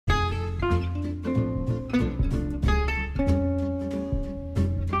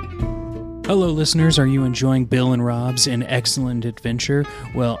Hello, listeners. Are you enjoying Bill and Rob's An Excellent Adventure?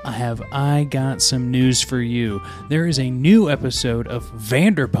 Well, I got some news for you. There is a new episode of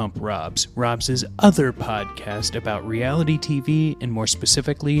Vanderpump Rob's other podcast about reality TV, and more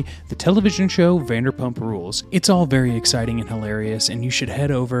specifically, the television show Vanderpump Rules. It's all very exciting and hilarious, and you should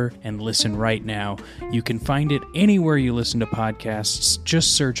head over and listen right now. You can find it anywhere you listen to podcasts.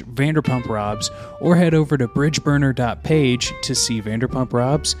 Just search Vanderpump Rob's, or head over to bridgeburner.page to see Vanderpump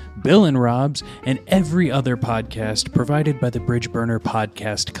Rob's, Bill and Rob's, and every other podcast provided by the Bridgeburner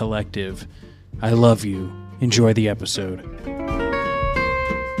Podcast Collective. I love you. Enjoy the episode.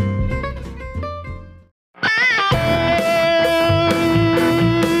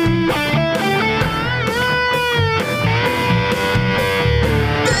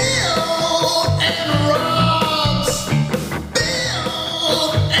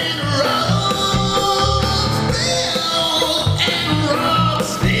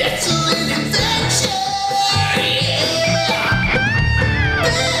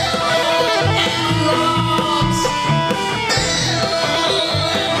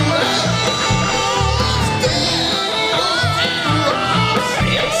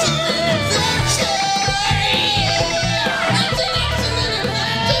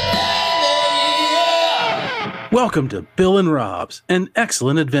 Welcome to Bill and Rob's An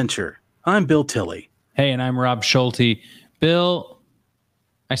Excellent Adventure. I'm Bill Tilley. Hey, and I'm Rob Schulte. Bill,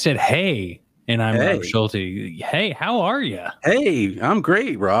 I said hey, and I'm Rob Schulte. Hey, how are you? Hey, I'm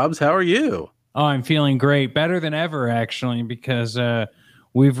great, Robs. How are you? Oh, I'm feeling great. Better than ever, actually, because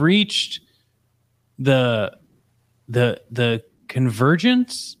we've reached the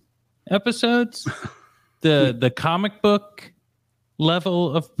convergence episodes, the comic book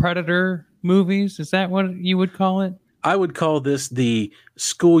level of Predator movies. Is that what you would call it? I would call this the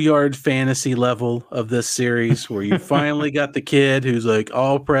schoolyard fantasy level of this series, where you finally got the kid who's like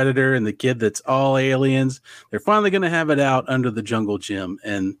all Predator and the kid that's all aliens. They're finally going to have it out under the jungle gym,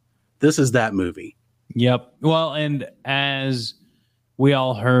 and this is that movie. Yep. Well, and as we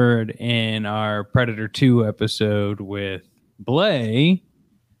all heard in our Predator 2 episode with Blay,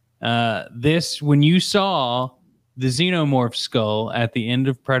 when you saw the xenomorph skull at the end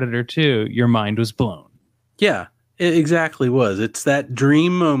of Predator 2, your mind was blown. Yeah, it exactly was. It's that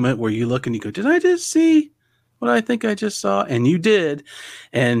dream moment where you look and you go, did I just see what I think I just saw? And you did.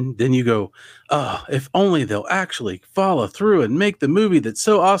 And then you go, oh, if only they'll actually follow through and make the movie that's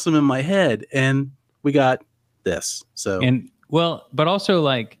so awesome in my head. And we got this. So, and well, but also,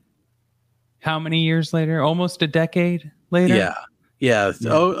 like, how many years later? Almost a decade later? Yeah.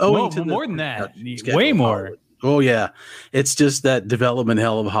 More than that. Way more. Oh, yeah. It's just that development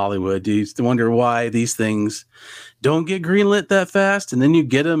hell of Hollywood. You wonder why these things don't get greenlit that fast, and then you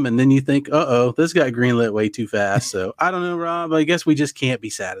get them, and then you think, uh-oh, this got greenlit way too fast. So, I don't know, Rob. I guess we just can't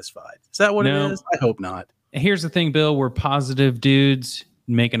be satisfied. Is that what it is? I hope not. Here's the thing, Bill. We're positive dudes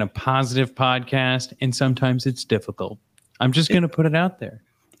making a positive podcast, and sometimes it's difficult. I'm just going to put it out there.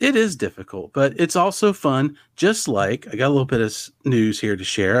 It is difficult, but it's also fun. Just like I got a little bit of news here to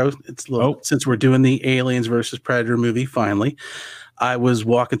share. Since we're doing the Aliens versus Predator movie, finally, I was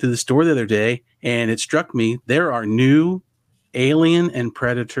walking through the store the other day, and it struck me there are new Alien and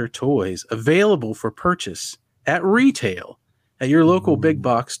Predator toys available for purchase at retail at your local big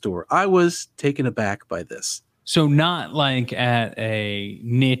box store. I was taken aback by this. So not like at a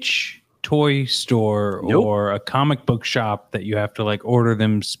niche toy store or a comic book shop that you have to like order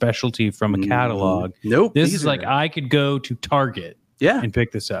them specialty from a catalog. Nope. This is like I could go to Target and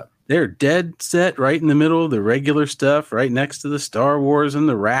pick this up. They're dead set right in the middle of the regular stuff, right next to the Star Wars and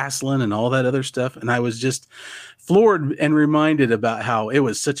the wrestling and all that other stuff. And I was just floored and reminded about how it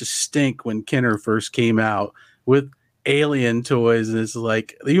was such a stink when Kenner first came out with Alien toys, and it's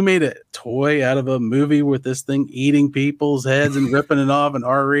like you made a toy out of a movie with this thing eating people's heads and ripping it off, an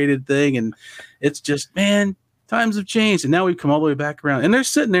R-rated thing, and it's just, man, times have changed, and now we've come all the way back around, and they're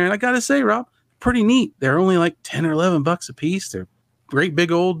sitting there, and I gotta say, Rob, pretty neat. They're only like 10 or 11 bucks a piece. They're great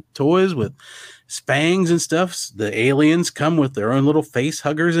big old toys with fangs and stuff. The aliens come with their own little face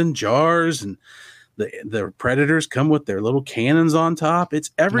huggers and jars, and the Predators come with their little cannons on top.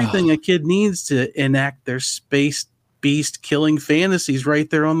 It's everything a kid needs to enact their space beast killing fantasies right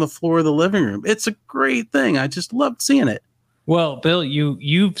there on the floor of the living room. It's a great thing. I just loved seeing it. Well, Bill,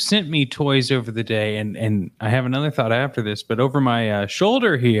 you've sent me toys over the day, and I have another thought after this, but over my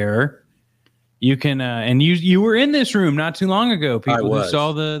shoulder here, you can and you were in this room not too long ago. People who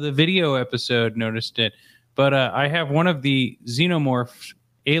saw the video episode noticed it. But I have one of the xenomorph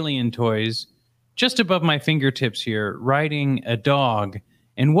alien toys just above my fingertips here, riding a dog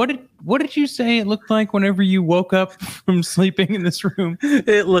And what did you say it looked like whenever you woke up from sleeping in this room?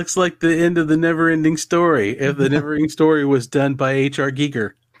 It looks like the end of the Never-Ending Story. If the Never-Ending Story was done by H.R.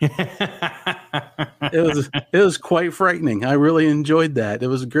 Giger. It was quite frightening. I really enjoyed that. It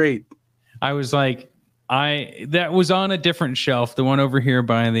was great. I was like, that was on a different shelf, the one over here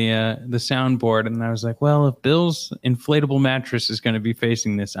by the soundboard, and I was like, well, if Bill's inflatable mattress is going to be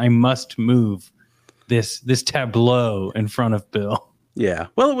facing this, I must move this tableau in front of Bill. Yeah.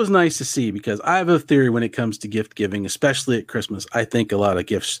 Well, it was nice to see because I have a theory when it comes to gift giving, especially at Christmas. I think a lot of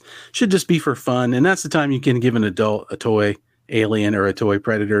gifts should just be for fun, and that's the time you can give an adult a toy alien or a toy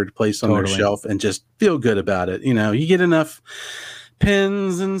predator to place on their shelf and just feel good about it. You know, you get enough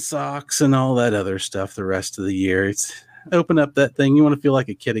pins and socks and all that other stuff the rest of the year. It's open up that thing. You want to feel like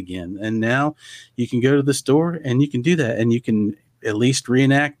a kid again. And now you can go to the store and you can do that. And you can at least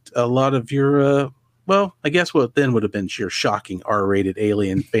reenact a lot of your, well, I guess what then would have been your shocking R-rated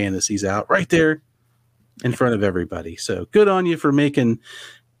alien fantasies out right there in front of everybody. So good on you for making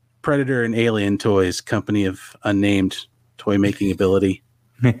Predator and Alien Toys, company of unnamed toy making ability.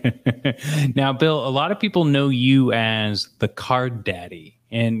 Now, Bill, a lot of people know you as the card daddy,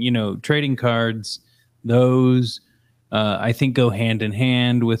 and trading cards, those I think go hand in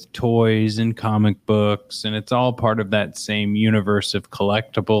hand with toys and comic books, and it's all part of that same universe of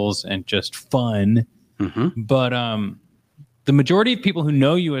collectibles and just fun. Mm-hmm. But the majority of people who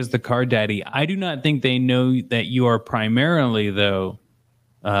know you as the card daddy, I do not think they know that you are primarily, though,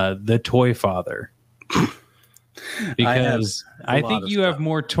 the toy father. Because I think you have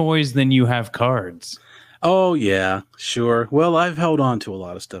more toys than you have cards. Oh, yeah, sure. Well, I've held on to a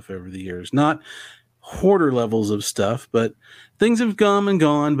lot of stuff over the years. Not hoarder levels of stuff, but things have come and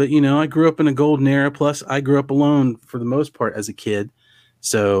gone. But, I grew up in a golden era. Plus, I grew up alone for the most part as a kid.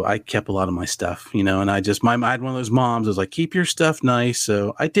 So I kept a lot of my stuff, and I had one of those moms that was like, keep your stuff nice.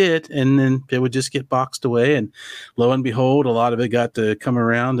 So I did. And then it would just get boxed away. And lo and behold, a lot of it got to come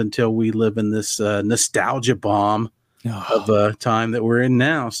around until we live in this nostalgia bomb of a time that we're in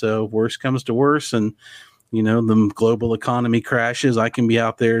now. So worse comes to worse. And, the global economy crashes. I can be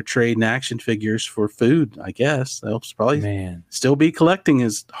out there trading action figures for food, I guess. I'll probably still be collecting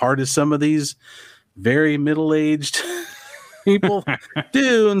as hard as some of these very middle-aged people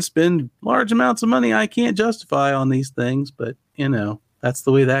do and spend large amounts of money I can't justify on these things, but that's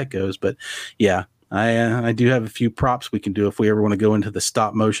the way that goes. But yeah, I do have a few props we can do if we ever want to go into the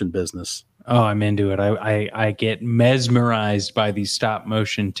stop motion business. Oh, I'm into it. I get mesmerized by these stop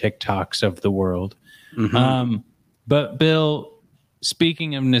motion TikToks of the world. Mm-hmm. But Bill,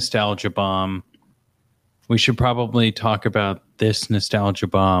 speaking of nostalgia bomb, we should probably talk about this nostalgia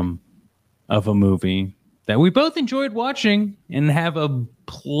bomb of a movie that we both enjoyed watching and have a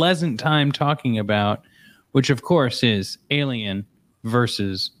pleasant time talking about, which of course is Alien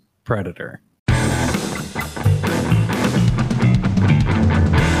versus Predator.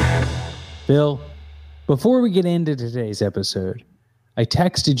 Bill, before we get into today's episode, I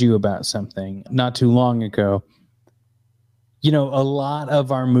texted you about something not too long ago. A lot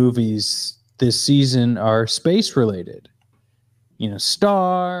of our movies this season are space related.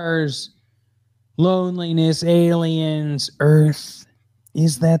 Stars, loneliness, aliens, Earth.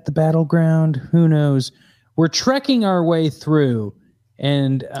 Is that the battleground? Who knows? We're trekking our way through,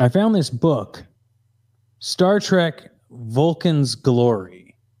 and I found this book, Star Trek Vulcan's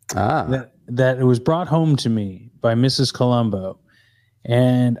Glory, that was brought home to me by Mrs. Colombo.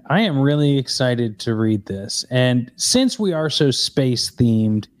 And I am really excited to read this. And since we are so space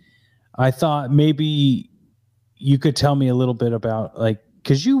themed, I thought maybe you could tell me a little bit about,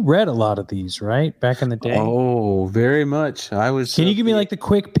 because you read a lot of these, right? Back in the day. Oh, very much. Can you give me the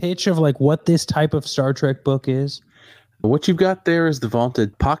quick pitch of what this type of Star Trek book is? What you've got there is the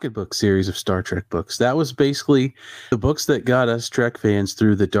vaunted pocketbook series of Star Trek books. That was basically the books that got us Trek fans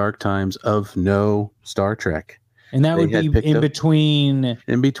through the dark times of no Star Trek. And that would be in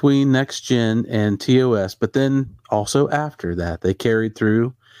between Next Gen and TOS, but then also after that, they carried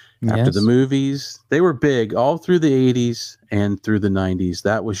through after the movies. They were big all through the 80s and through the 90s.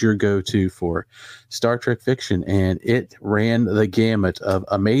 That was your go-to for Star Trek fiction, and it ran the gamut of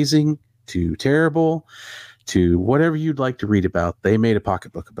amazing to terrible to whatever you'd like to read about. They made a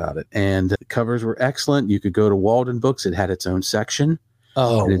pocketbook about it, and the covers were excellent. You could go to Walden Books. It had its own section.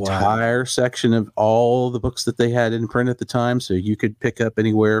 An entire section of all the books that they had in print at the time. So you could pick up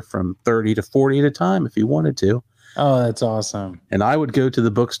anywhere from 30 to 40 at a time if you wanted to. Oh, that's awesome. And I would go to the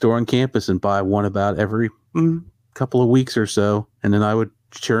bookstore on campus and buy one about every couple of weeks or so. And then I would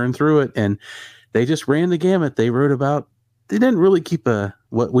churn through it. And they just ran the gamut. They wrote about, they didn't really keep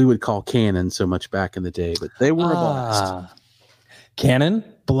what we would call canon so much back in the day, but they were a blast. Cannon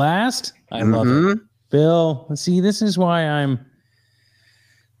blast. I love it. Bill, see, this is why I'm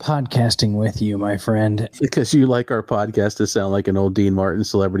podcasting with you, my friend. Because you like our podcast to sound like an old Dean Martin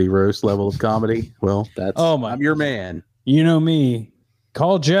celebrity roast level of comedy. Well, I'm your man. You know me.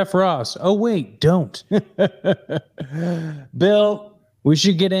 Call Jeff Ross. Oh, wait, don't. Bill, we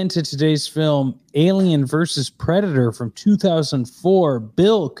should get into today's film, Alien versus Predator from 2004.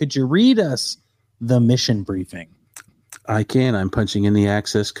 Bill, could you read us the mission briefing? I can. I'm punching in the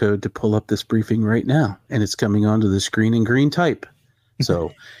access code to pull up this briefing right now, and it's coming onto the screen in green type.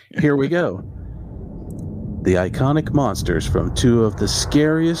 So here we go. The iconic monsters from two of the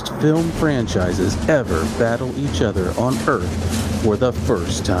scariest film franchises ever battle each other on Earth for the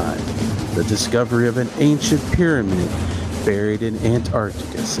first time. The discovery of an ancient pyramid buried in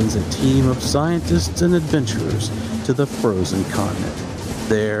Antarctica sends a team of scientists and adventurers to the frozen continent.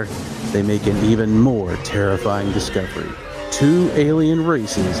 There, they make an even more terrifying discovery. Two alien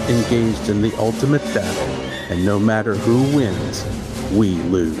races engaged in the ultimate battle, and no matter who wins, we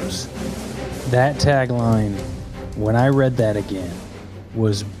lose. That tagline, when I read that again,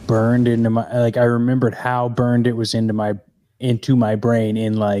 was burned into my, I remembered how burned it was into my brain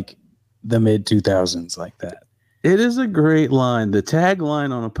in like the mid 2000s like that. It is a great line. The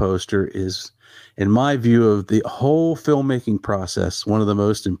tagline on a poster is, in my view of the whole filmmaking process, one of the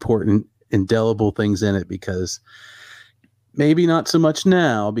most important, indelible things in it, because maybe not so much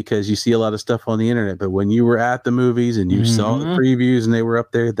now because you see a lot of stuff on the internet, but when you were at the movies and you saw the previews and they were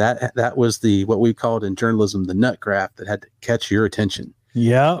up there, that was the, what we called in journalism, the nut craft that had to catch your attention.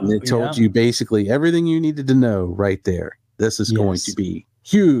 Yeah. And it told you basically everything you needed to know right there. This is going to be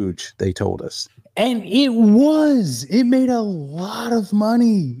huge, they told us. And it made a lot of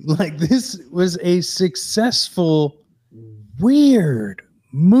money. Like, this was a successful, weird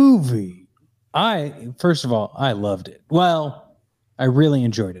movie. First of all, I loved it. Well, I really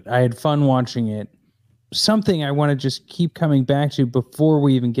enjoyed it. I had fun watching it. Something I want to just keep coming back to before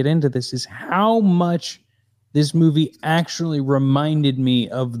we even get into this is how much this movie actually reminded me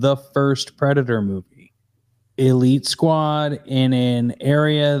of the first Predator movie. Elite squad in an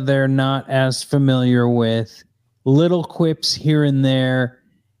area they're not as familiar with, little quips here and there,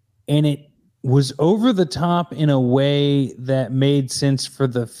 and it was over the top in a way that made sense for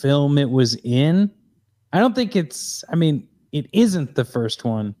the film it was in. I don't think it isn't the first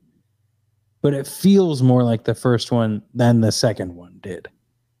one, but it feels more like the first one than the second one did.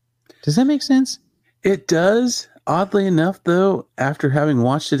 Does that make sense? It does. Oddly enough, though, after having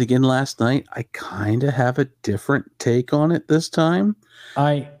watched it again last night, I kind of have a different take on it this time.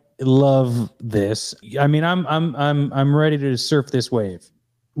 I love this. I mean, I'm ready to surf this wave.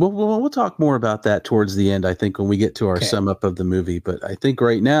 Well, we'll talk more about that towards the end, I think, when we get to our sum up of the movie. But I think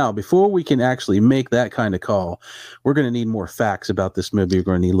right now, before we can actually make that kind of call, we're going to need more facts about this movie. We're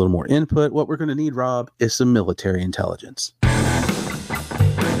going to need a little more input. What we're going to need, Rob, is some military intelligence.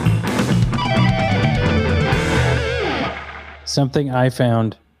 Something I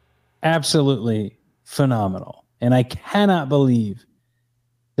found absolutely phenomenal. And I cannot believe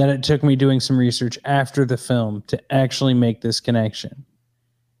that it took me doing some research after the film to actually make this connection.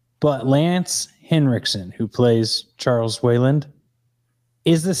 But Lance Henriksen, who plays Charles Weyland,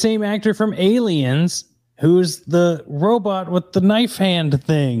 is the same actor from Aliens, who's the robot with the knife hand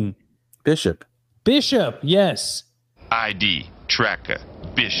thing. Bishop, yes. ID, tracker,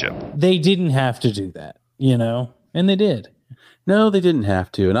 Bishop. They didn't have to do that, and they did. No, they didn't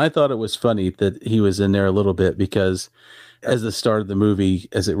have to. And I thought it was funny that he was in there a little bit because as the start of the movie,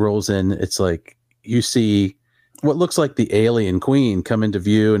 as it rolls in, it's like you see what looks like the alien queen come into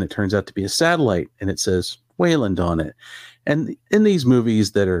view, and it turns out to be a satellite, and it says Weyland on it. And in these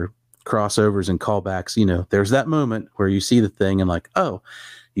movies that are crossovers and callbacks, there's that moment where you see the thing and like, oh,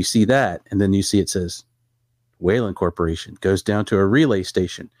 you see that. And then you see it says Weyland Corporation, goes down to a relay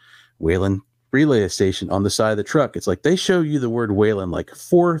station, Weyland relay station on the side of the truck. It's like they show you the word Weyland like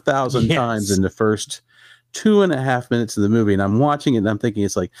 4,000 times in the first 2.5 minutes of the movie. And I'm watching it and I'm thinking,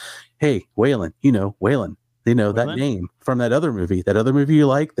 it's like, hey, Weyland, Weyland. That name from that other movie you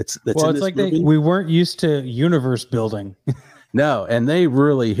like. That's well, it's like we weren't used to universe building. No, and they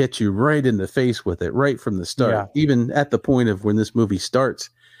really hit you right in the face with it right from the start. Yeah. Even at the point of when this movie starts,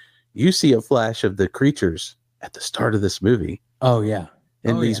 you see a flash of the creatures at the start of this movie. Oh yeah,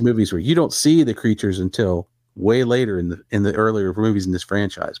 in these movies where you don't see the creatures until way later in the earlier movies in this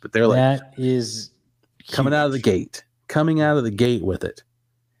franchise, but they're that is coming out of the gate with it.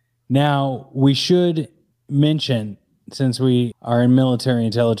 Now we should mention, since we are in military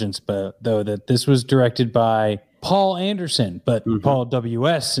intelligence, but though that this was directed by Paul Anderson, but Paul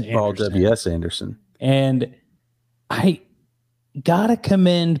W.S. Anderson. Paul W.S. Anderson. And gotta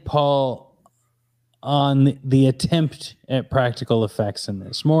commend Paul on the attempt at practical effects in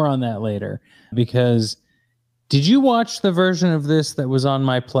this. More on that later, because did you watch the version of this that was on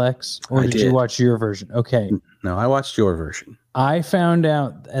my Plex, or did you watch your version? Okay. No, I watched your version. I found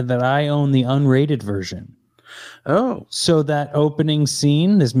out that I own the unrated version. Oh. So that opening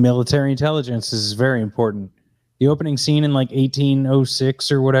scene, this military intelligence, is very important. The opening scene in like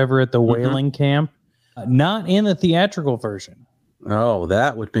 1806 or whatever at the whaling camp, not in the theatrical version. Oh,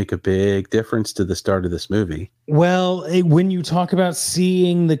 that would make a big difference to the start of this movie. Well, when you talk about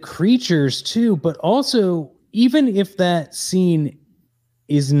seeing the creatures too, but also even if that scene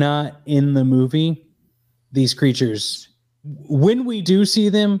is not in the movie, these creatures, when we do see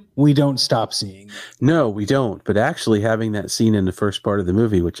them, we don't stop seeing them. No, we don't. But actually having that scene in the first part of the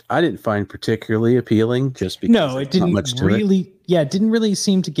movie, which I didn't find particularly appealing, just because it didn't really, it didn't really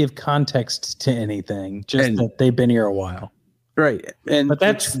seem to give context to anything, just that they've been here a while. Right. But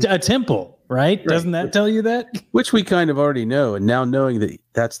that's a temple, right? Doesn't that tell you that? Which we kind of already know. And now knowing that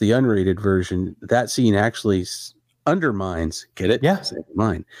that's the unrated version, that scene actually undermines, get it? Yeah.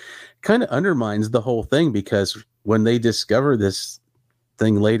 Mine. Kind of undermines the whole thing, because when they discover this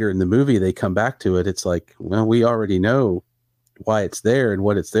thing later in the movie, they come back to it. It's like, well, we already know why it's there and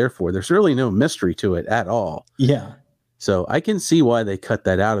what it's there for. There's really no mystery to it at all. Yeah. So I can see why they cut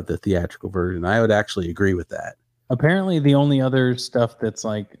that out of the theatrical version. I would actually agree with that. Apparently, the only other stuff that's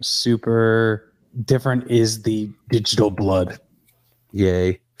like super different is the digital blood.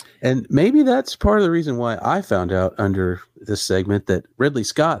 Yay. And maybe that's part of the reason why I found out under this segment that Ridley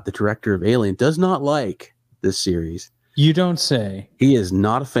Scott, the director of Alien, does not like this series. You don't say. He is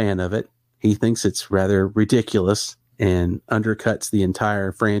not a fan of it. He thinks it's rather ridiculous and undercuts the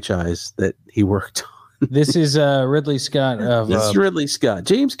entire franchise that he worked on. This is Ridley Scott. This is Ridley Scott.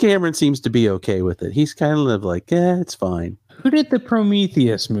 James Cameron seems to be okay with it. He's kind of like, it's fine. Who did the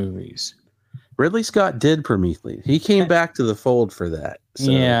Prometheus movies? Ridley Scott did Prometheus. He came back to the fold for that. So.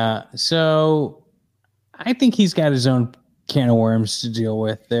 Yeah. So I think he's got his own can of worms to deal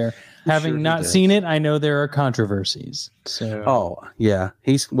with there. Having not seen it, I know there are controversies. So. Oh, yeah.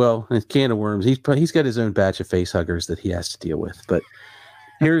 He's, well, a can of worms. He's got his own batch of face huggers that he has to deal with. But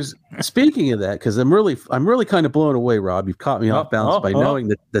here's, speaking of that, because I'm really kind of blown away, Rob. You've caught me off balance by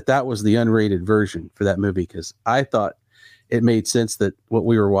knowing that was the unrated version for that movie, because I thought it made sense that what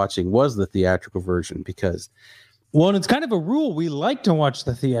we were watching was the theatrical version, because... Well, it's kind of a rule. We like to watch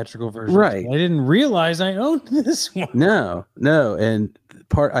the theatrical version. Right. I didn't realize I owned this one. No. And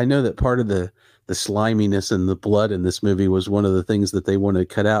I know that part of the sliminess and the blood in this movie was one of the things that they wanted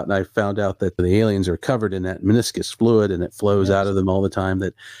to cut out. And I found out that the aliens are covered in that meniscus fluid, and it flows out of them all the time.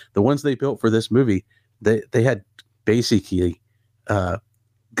 That the ones they built for this movie, they had basically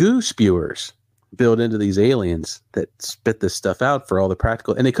goo spewers built into these aliens that spit this stuff out for all the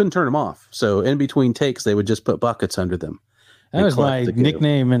practical, and they couldn't turn them off. So in between takes, they would just put buckets under them. That was my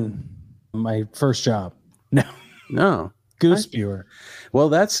nickname in my first job. No. Goose spewer. Well,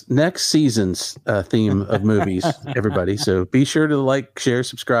 that's next season's theme of movies, everybody. So be sure to like, share,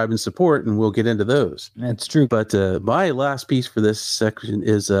 subscribe, and support, and we'll get into those. That's true. But my last piece for this section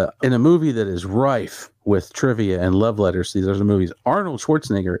is in a movie that is rife with trivia and love letters. These are the movies. Arnold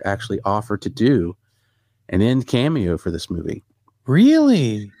Schwarzenegger actually offered to do an end cameo for this movie.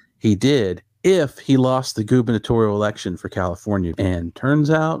 Really? He did, if he lost the gubernatorial election for California. And turns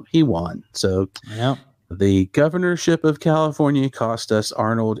out he won. So the governorship of California cost us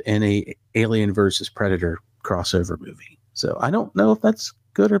Arnold in a Alien versus Predator crossover movie. So I don't know if that's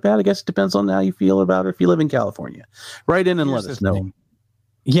good or bad. I guess it depends on how you feel about it if you live in California. Write in and let us know.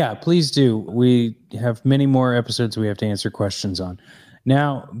 Yeah, please do. We have many more episodes we have to answer questions on.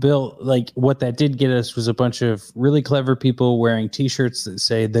 Now, Bill, like what that did get us was a bunch of really clever people wearing T-shirts that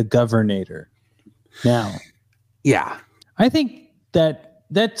say "The Governator." Now, yeah, I think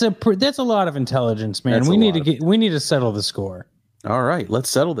that's a lot of intelligence, man. We need to settle the score. All right,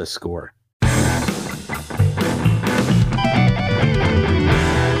 let's settle this score.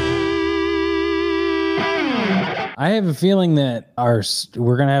 I have a feeling that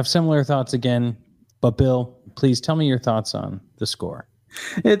we're going to have similar thoughts again, but Bill, please tell me your thoughts on the score.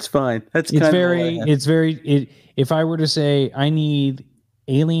 It's fine. If I were to say I need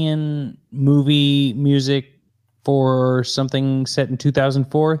Alien movie music for something set in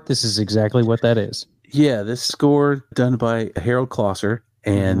 2004, this is exactly what that is. Yeah, this score done by Harold Klosser,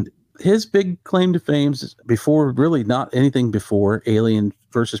 and his big claim to fame is before, really not anything before Alien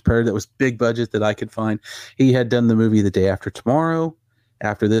versus Predator that was big budget that I could find. He had done the movie The Day After Tomorrow.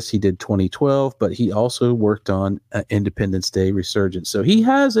 After this, he did 2012, but he also worked on Independence Day Resurgence. So he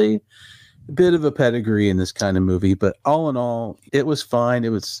has a bit of a pedigree in this kind of movie, but all in all, it was fine.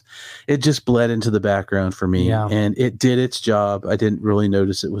 It just bled into the background for me, and it did its job. I didn't really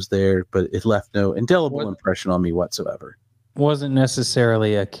notice it was there, but it left no indelible impression on me whatsoever. Wasn't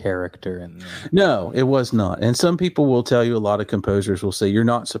necessarily a character in there. No, it was not. And some people will tell you, a lot of composers will say you're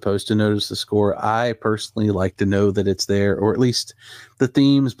not supposed to notice the score. I personally like to know that it's there, or at least the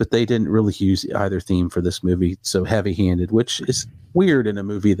themes, but they didn't really use either theme for this movie so heavy-handed, which is weird in a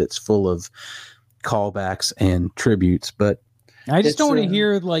movie that's full of callbacks and tributes. But I just don't want to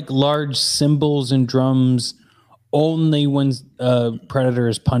hear like large cymbals and drums only when Predator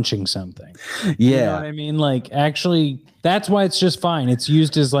is punching something. Yeah. You know what I mean? Like, actually, that's why it's just fine. It's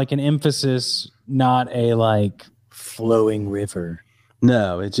used as like an emphasis, not a like flowing river.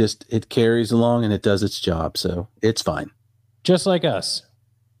 No, it carries along and it does its job. So it's fine. Just like us.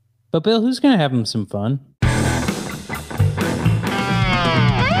 But Bill, who's going to have him some fun?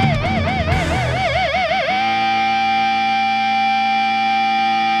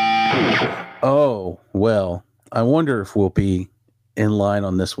 Oh, well, I wonder if we'll be in line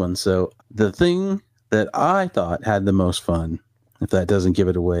on this one. So the thing that I thought had the most fun, if that doesn't give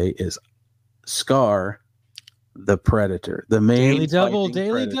it away, is Scar, the Predator, the main Daily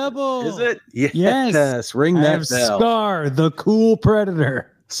Double. Is it? Yes. Ring that bell. Scar, the cool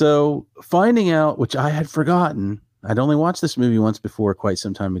Predator. So finding out, which I had forgotten, I'd only watched this movie once before, quite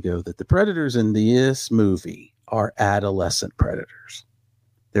some time ago, that the Predators in this movie are adolescent predators.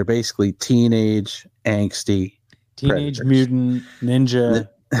 They're basically teenage, angsty Teenage predators. Mutant Ninja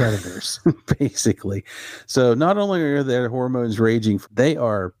Predators. Basically. So not only are their hormones raging, they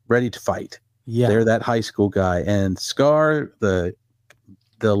are ready to fight. Yeah. They're that high school guy. And Scar, the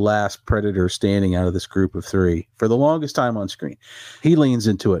last predator standing out of this group of three for the longest time on screen, he leans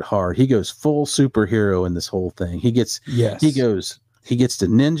into it hard. He goes full superhero in this whole thing. He gets to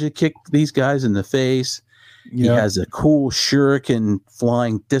ninja kick these guys in the face. Yep. He has a cool shuriken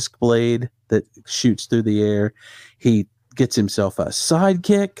flying disc blade that shoots through the air. He gets himself a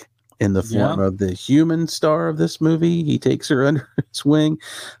sidekick in the form of the human star of this movie. He takes her under his wing.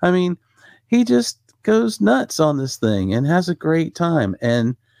 I mean, he just goes nuts on this thing and has a great time.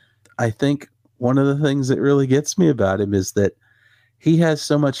 And I think one of the things that really gets me about him is that he has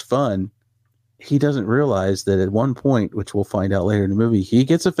so much fun. He doesn't realize that at one point, which we'll find out later in the movie, he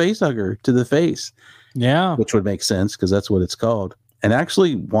gets a face hugger to the face. Yeah. Which would make sense because that's what it's called. And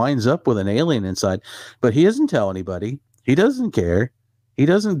actually winds up with an alien inside. But he doesn't tell anybody. He doesn't care. He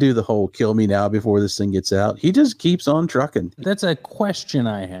doesn't do the whole kill me now before this thing gets out. He just keeps on trucking. That's a question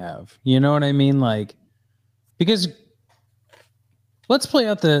I have. You know what I mean? Like, because let's play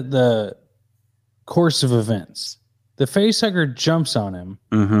out the course of events. The facehugger jumps on him.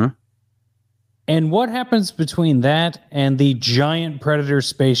 Mm-hmm. And what happens between that and the giant Predator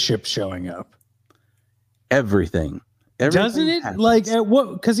spaceship showing up? Everything doesn't it happens. like at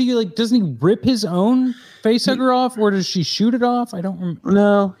what? Because he like doesn't he rip his own facehugger off, or does she shoot it off? I don't remember.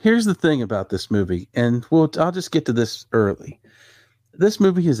 No. Here's the thing about this movie, and I'll just get to this early. This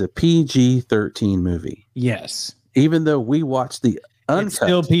movie is a PG-13 movie. Yes, even though we watched the uncut. It's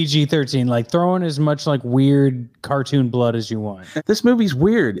still PG-13. Like throwing as much like weird cartoon blood as you want. This movie's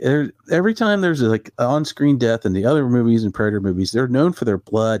weird. Every time there's like on-screen death in the other movies and Predator movies, they're known for their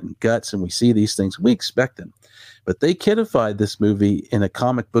blood and guts, and we see these things. We expect them. But they kidified this movie in a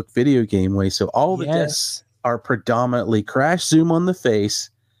comic book video game way, so all the deaths are predominantly crash zoom on the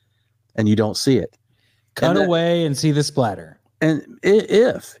face, and you don't see it. Cut away and see the splatter. And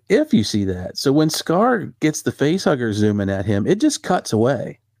if you see that, so when Scar gets the facehugger zooming at him, it just cuts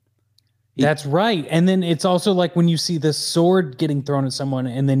away. That's right. And then it's also like when you see the sword getting thrown at someone,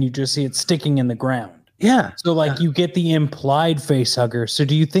 and then you just see it sticking in the ground. Yeah. So like you get the implied facehugger. So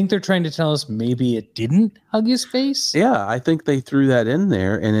do you think they're trying to tell us maybe it didn't hug his face? Yeah, I think they threw that in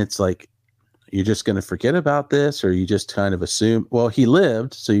there, and it's like, you're just going to forget about this, or you just kind of assume, well, he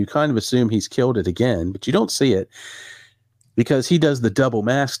lived, so you kind of assume he's killed it again, but you don't see it because he does the double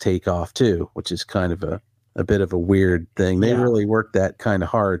mask takeoff too, which is kind of a bit of a weird thing. They really work that kind of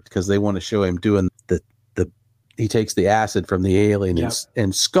hard because they want to show him doing he takes the acid from the alien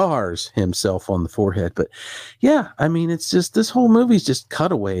and scars himself on the forehead. But yeah, I mean, it's just, this whole movie's just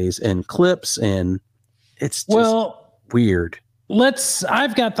cutaways and clips, and it's just weird.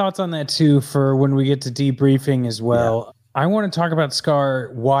 I've got thoughts on that too for when we get to debriefing as well. Yeah. I want to talk about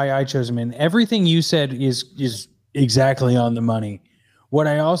Scar, why I chose him, and everything you said is exactly on the money. What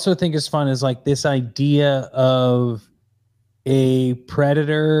I also think is fun is like this idea of a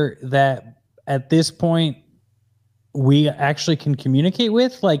predator that at this point we actually can communicate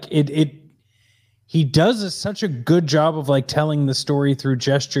with. Like he does such a good job of like telling the story through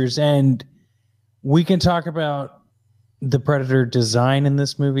gestures, and we can talk about the Predator design in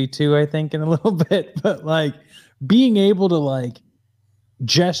this movie too, I think, in a little bit, but like being able to like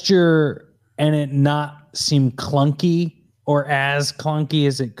gesture and it not seem clunky or as clunky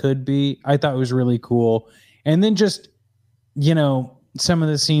as it could be, I thought was really cool. And then just, you know, some of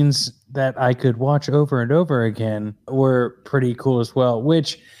the scenes that I could watch over and over again were pretty cool as well,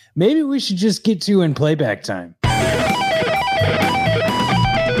 which maybe we should just get to in playback time.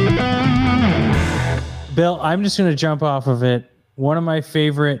 Bill, I'm just going to jump off of it. One of my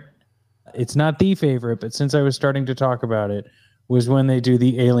favorite, it's not the favorite, but since I was starting to talk about it, was when they do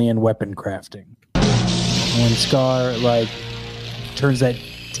the alien weapon crafting. When Scar like turns that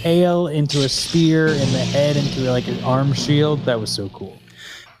tail into a spear and the head into like an arm shield. That was so cool.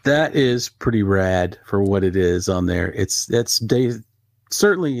 That is pretty rad for what it is on there.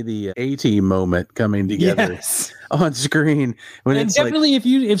 Certainly the A-Team moment coming together on screen. When and it's definitely like,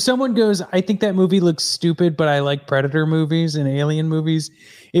 if someone goes, I think that movie looks stupid, but I like Predator movies and Alien movies.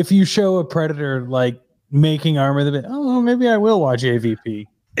 If you show a Predator like making armor, maybe I will watch AVP.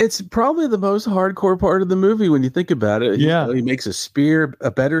 It's probably the most hardcore part of the movie when you think about it. Yeah. He makes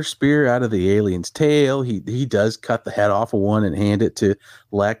a better spear out of the alien's tail. He does cut the head off of one and hand it to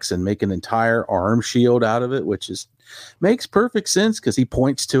Lex and make an entire arm shield out of it, which makes perfect sense because he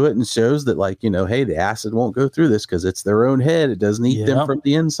points to it and shows that, like, you know, hey, the acid won't go through this because it's their own head. It doesn't eat them from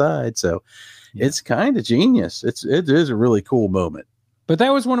the inside. So it's kind of genius. It is a really cool moment. But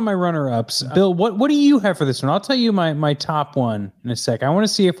that was one of my runner-ups. Bill, what do you have for this one? I'll tell you my top one in a sec. I want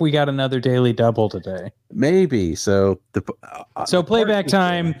to see if we got another daily double today. Maybe. So playback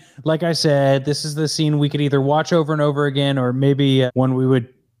time, like I said, this is the scene we could either watch over and over again or maybe one we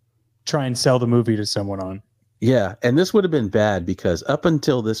would try and sell the movie to someone on. Yeah, and this would have been bad because up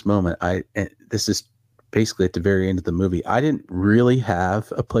until this moment, this is basically at the very end of the movie, I didn't really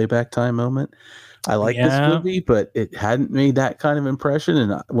have a playback time moment. I like this movie, but it hadn't made that kind of impression.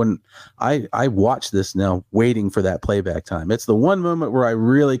 And when I watch this now, waiting for that playback time, it's the one moment where I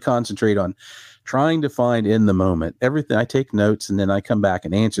really concentrate on trying to find in the moment everything. I take notes and then I come back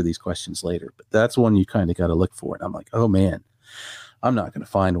and answer these questions later. But that's one you kind of got to look for. And I'm like, oh man, I'm not going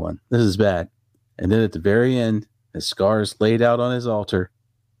to find one. This is bad. And then at the very end, as Scar's laid out on his altar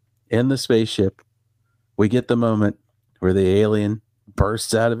in the spaceship, we get the moment where the alien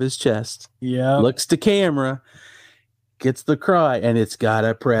bursts out of his chest, looks to camera, gets the cry, and it's got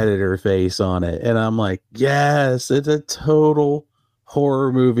a Predator face on it. And I'm like, yes, it's a total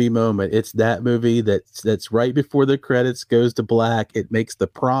horror movie moment. It's that movie that's right before the credits goes to black. It makes the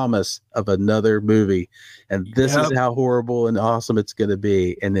promise of another movie, and this is how horrible and awesome it's going to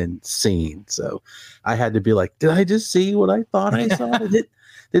be, and then scene. So I had to be like, did I just see what I thought I saw?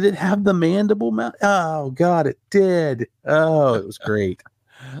 Did it have the mandible mouth? Oh, God, it did. Oh, it was great.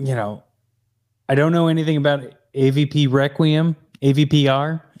 You know, I don't know anything about AVP Requiem,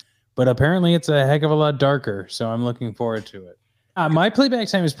 AVPR, but apparently it's a heck of a lot darker. So I'm looking forward to it. My playback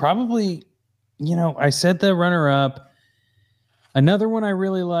time is probably, you know, I said the runner-up. Another one I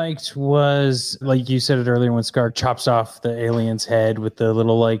really liked was, like you said it earlier, when Scar chops off the alien's head with the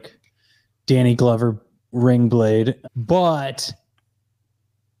little, like, Danny Glover ring blade. But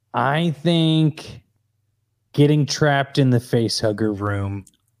I think getting trapped in the facehugger room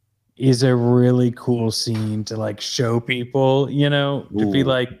is a really cool scene to like show people, you know, to be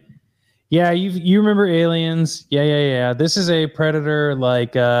like, yeah, you remember Aliens? Yeah. This is a Predator,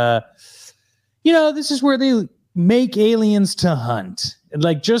 like, you know, this is where they make aliens to hunt. And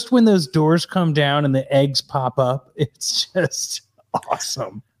like just when those doors come down and the eggs pop up, it's just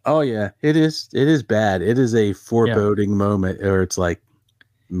awesome. Oh yeah, it is bad. It is a foreboding moment, or it's like,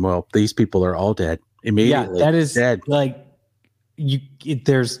 well, these people are all dead immediately. Yeah, that is dead. Like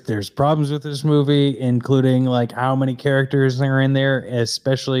there's problems with this movie, including like how many characters are in there,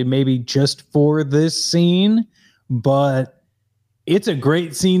 especially maybe just for this scene. But it's a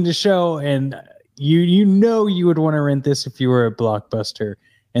great scene to show, and you know you would want to rent this if you were a Blockbuster,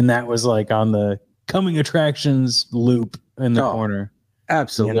 and that was like on the coming attractions loop in the corner.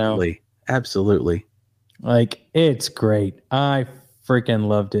 Absolutely, you know? Absolutely. Like it's great. I freaking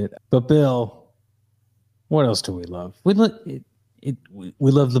loved it. But Bill, what else do we love? We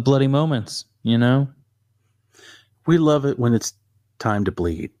love the bloody moments, you know? We love it when it's time to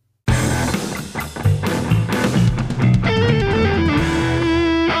bleed.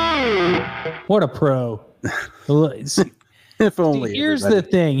 What a pro. If only. See, here's the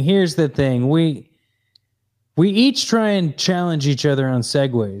thing. We each try and challenge each other on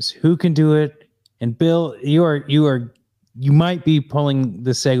segues. Who can do it? And Bill, you might be pulling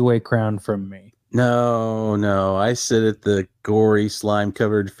the segue crown from me. No. I sit at the gory,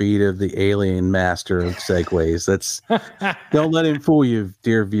 slime-covered feet of the alien master of segways. Don't let him fool you,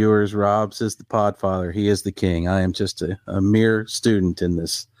 dear viewers. Rob says the Podfather. He is the king. I am just a mere student in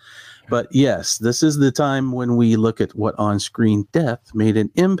this. But yes, this is the time when we look at what on-screen death made an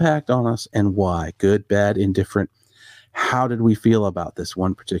impact on us and why. Good, bad, indifferent. How did we feel about this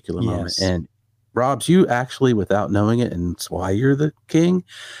one particular moment? And Robs, you actually, without knowing it, and it's why you're the king,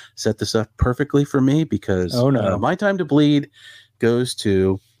 set this up perfectly for me because My Time to Bleed goes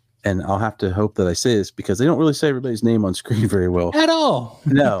to, and I'll have to hope that I say this because they don't really say everybody's name on screen very well. At all.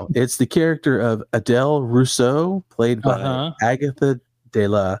 No, it's the character of Adele Rousseau, played by Agatha de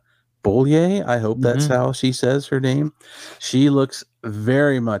la Bollier. I hope that's how she says her name. She looks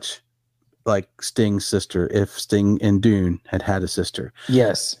very much like Sting's sister if Sting in Dune had a sister.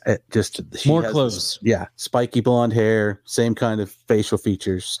 Yes. Just more clothes. Spiky blonde hair, same kind of facial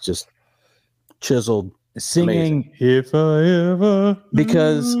features, just chiseled. Singing amazing. If I ever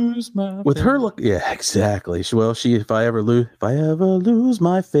because lose my with face. her look, yeah, exactly. If I ever lose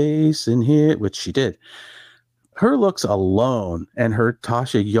my face in here, which she did. Her looks alone and her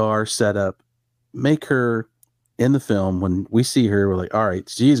Tasha Yar setup make her in the film. When we see her, we're like, all right,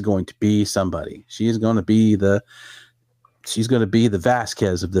 she's going to be somebody. She's going to be the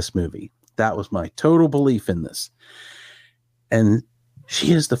Vasquez of this movie. That was my total belief in this. And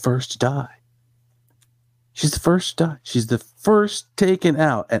she is the first to die. She's the first to die. She's the first taken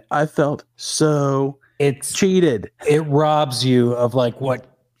out. And I felt so cheated. It robs you of what,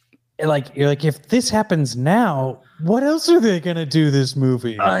 you're like, if this happens now, what else are they going to do this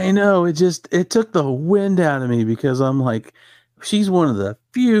movie? I know. It took the wind out of me because I'm like, she's one of the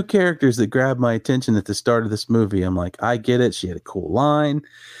few characters that grabbed my attention at the start of this movie. I'm like, I get it. She had a cool line.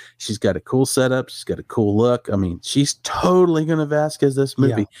 She's got a cool setup. She's got a cool look. I mean, she's totally going to Vasquez this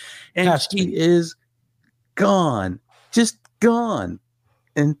movie. Yeah. And she is gone. Just gone.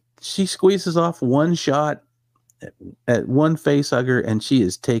 And she squeezes off one shot at one face hugger and she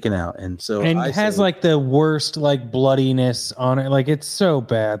is taken out. And so it has the worst bloodiness on it. It's so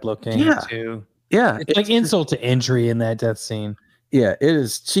bad looking too. Yeah. It's insult to injury in that death scene. Yeah, it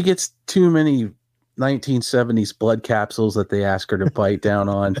is. She gets too many 1970s blood capsules that they ask her to bite down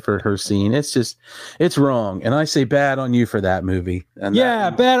on for her scene. It's wrong. And I say bad on you for that movie. And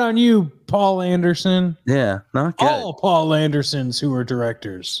bad on you, Paul Anderson. Yeah, not good. All Paul Andersons who are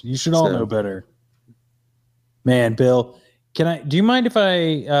directors. You should all know better. Man, Bill, do you mind if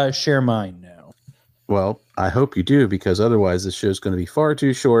I share mine now? Well, I hope you do, because otherwise this show's going to be far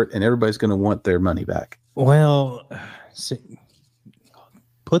too short and everybody's going to want their money back. Well,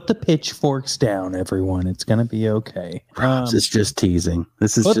 put the pitchforks down, everyone. It's going to be okay. It's just teasing.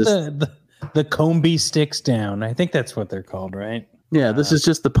 This is put the Combi sticks down. I think that's what they're called, right? Yeah, this is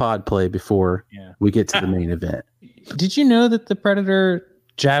just the pod play before we get to the main event. Did you know that the Predator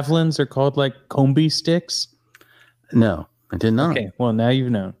javelins are called Combi sticks? No, I did not. Okay, well, now you've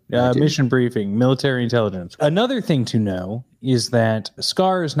known. Mission briefing, military intelligence. Another thing to know is that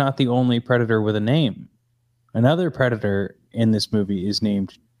Scar is not the only Predator with a name. Another Predator in this movie is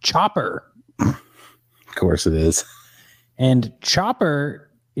named Chopper. Of course it is. And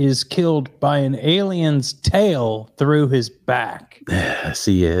Chopper is killed by an alien's tail through his back. Yes,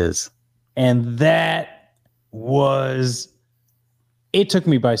 he is. And that was... It took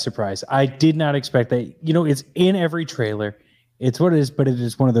me by surprise. I did not expect that. It's in every trailer. It's what it is, but it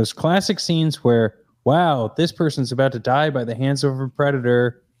is one of those classic scenes where, wow, this person's about to die by the hands of a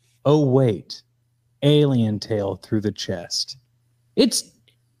predator. Oh, wait. Alien tail through the chest. It's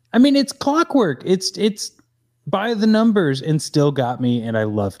clockwork. It's by the numbers and still got me, and I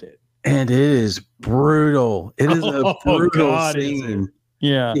loved it. And it is brutal. It is a brutal scene.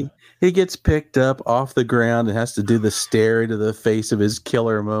 Yeah. He gets picked up off the ground and has to do the stare into the face of his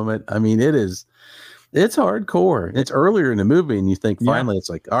killer moment. I mean, it's hardcore. It's earlier in the movie, and you think finally it's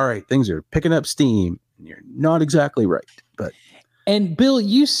all right, things are picking up steam. And you're not exactly right. And Bill,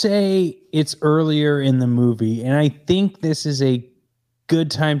 you say it's earlier in the movie, and I think this is a good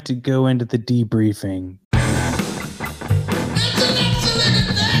time to go into the debriefing.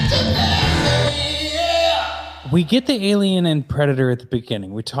 We get the alien and predator at the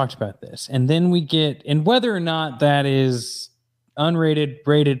beginning. We talked about this. And then we get, and whether or not that is unrated,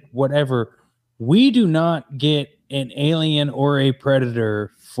 rated, whatever, we do not get an alien or a predator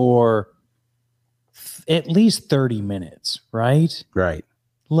for at least 30 minutes, right? Right.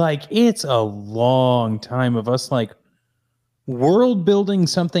 It's a long time of us world building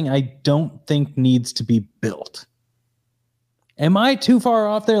something I don't think needs to be built. Am I too far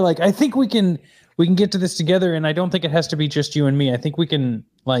off there? I think we can we can get to this together, and I don't think it has to be just you and me. I think we can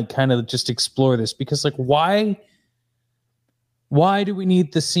like kind of just explore this because like why do we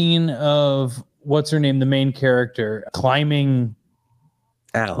need the scene of what's her name, the main character, climbing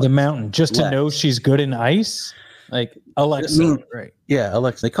Alex. the mountain just to Lex. know she's good in ice? Like Alexa, right? Yeah,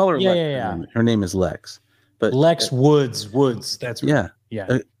 Alexa. They call her Yeah, Lex. yeah. Her name is Lex. But Lex Woods. That's right.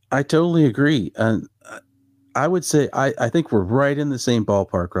 Yeah. I totally agree. And I would say I think we're right in the same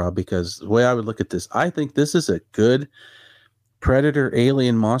ballpark, Rob, because the way I would look at this, I think this is a good Predator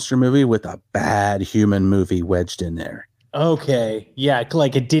alien monster movie with a bad human movie wedged in there. Okay. Yeah,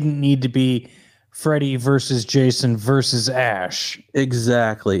 like it didn't need to be Freddy versus Jason versus Ash.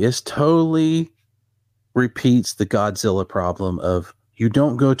 Exactly. It's totally repeats the Godzilla problem of you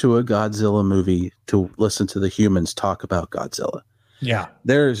don't go to a Godzilla movie to listen to the humans talk about Godzilla. Yeah.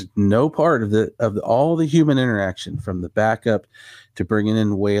 There's no part of all the human interaction, from the backup to bringing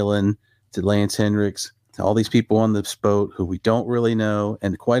in Whalen to Lance Hendricks to all these people on this boat who we don't really know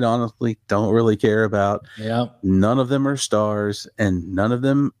and quite honestly don't really care about. Yeah. None of them are stars and none of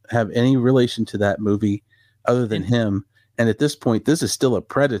them have any relation to that movie other than him. And at this point, this is still a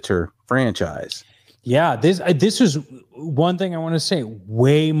Predator franchise. Yeah, this was one thing I want to say,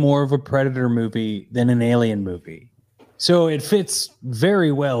 way more of a Predator movie than an Alien movie. So it fits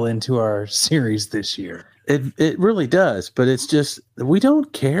very well into our series this year. It really does, but it's just we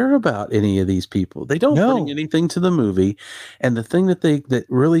don't care about any of these people. They don't bring anything to the movie, and the thing that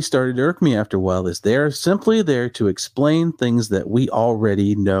really started to irk me after a while is they're simply there to explain things that we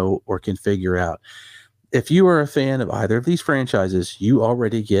already know or can figure out. If you are a fan of either of these franchises, you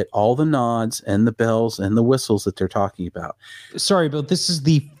already get all the nods and the bells and the whistles that they're talking about. Sorry, Bill, this is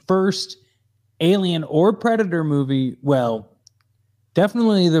the first Alien or Predator movie. Well,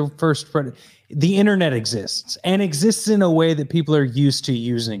 definitely the first Predator. The internet exists and exists in a way that people are used to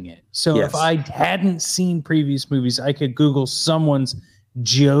using it. So if I hadn't seen previous movies, I could Google someone's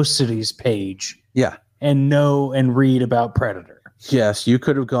GeoCities page. Yeah. And know and read about Predator. Yes, you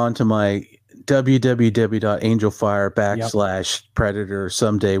could have gone to my www.angelfire.com/Predator.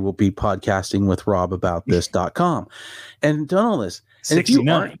 Someday we'll be podcasting with Rob about this.com and done all this. And 69. if you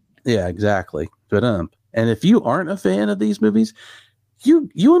aren't, yeah, exactly. And if you aren't a fan of these movies,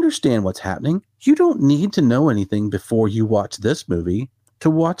 you understand what's happening. You don't need to know anything before you watch this movie to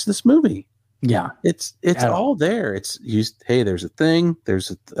watch this movie. Yeah. It's all there. Hey, there's a thing,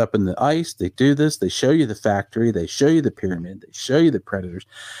 up in the ice, they do this, they show you the factory, they show you the pyramid, they show you the predators.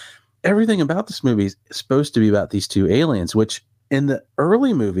 Everything about this movie is supposed to be about these two aliens, which in the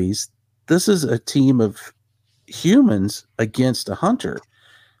early movies, this is a team of humans against a hunter.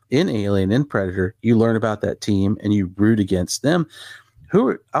 In Alien and Predator, you learn about that team and you root against them.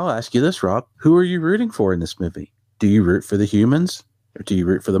 I'll ask you this, Rob. Who are you rooting for in this movie? Do you root for the humans or do you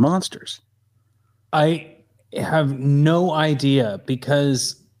root for the monsters? I have no idea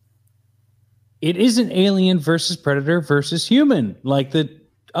because it isn't Alien versus Predator versus human, like the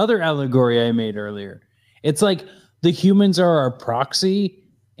other allegory I made earlier. It's like the humans are our proxy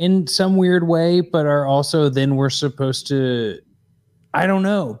in some weird way, but are also then we're supposed to, I don't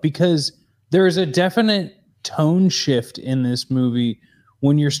know, because there is a definite tone shift in this movie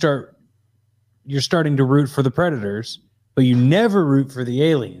when you're starting to root for the predators, but you never root for the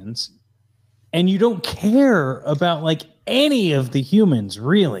aliens, and you don't care about like any of the humans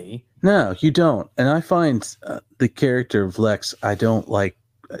really. No, you don't. And I find the character of Lex, I don't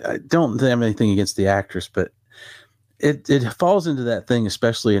have anything against the actress, but it falls into that thing,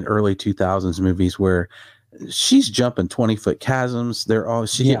 especially in early 2000s movies where she's jumping 20-foot chasms.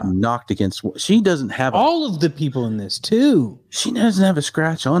 She's getting knocked against. She doesn't have all of the people in this too. She doesn't have a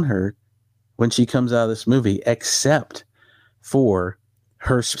scratch on her when she comes out of this movie, except for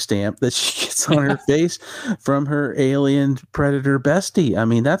her stamp that she gets on her face from her alien predator bestie. I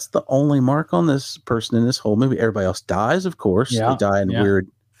mean, that's the only mark on this person in this whole movie. Everybody else dies, of course. They die in weird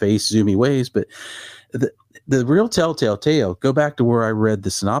face zoomy ways, but the real telltale tale, go back to where I read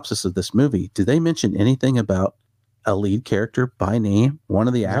the synopsis of this movie. Did they mention anything about a lead character by name, one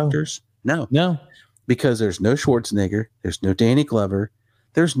of the actors? No. Because there's no Schwarzenegger, there's no Danny Glover,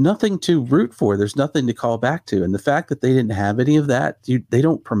 there's nothing to root for, there's nothing to call back to. And the fact that they didn't have any of that, they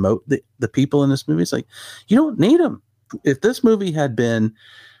don't promote the people in this movie. It's like, you don't need them. If this movie had been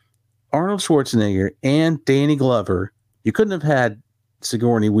Arnold Schwarzenegger and Danny Glover, you couldn't have had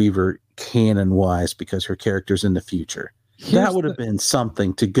Sigourney Weaver canon-wise because her character's in the future. That would have been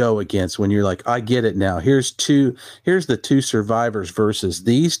something to go against when you're like, I get it now. Here's the two survivors versus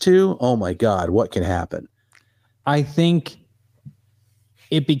these two. Oh my God, what can happen? I think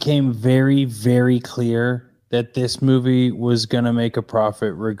it became very, very clear that this movie was going to make a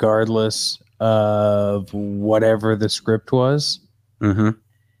profit regardless of whatever the script was,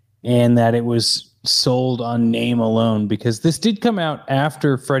 and that it was sold on name alone, because this did come out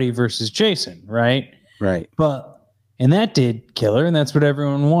after Freddy versus Jason, right? Right. And that did killer, and that's what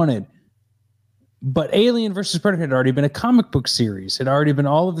everyone wanted. But Alien versus Predator had already been a comic book series. Had already been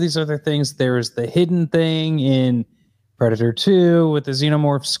all of these other things. There was the hidden thing in Predator 2 with the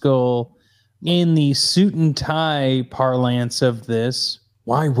xenomorph skull. In the suit and tie parlance of this,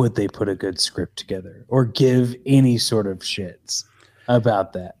 why would they put a good script together or give any sort of shits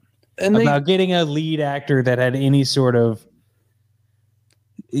about that? And about getting a lead actor that had any sort of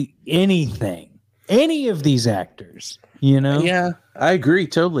anything. Any of these actors, you know? Yeah, I agree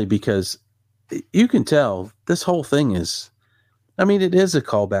totally, because you can tell this whole thing is, I mean, it is a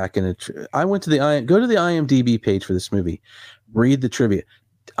callback. And I went to go to the IMDb page for this movie, read the trivia.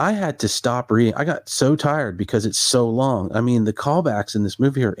 I had to stop reading. I got so tired because it's so long. I mean, the callbacks in this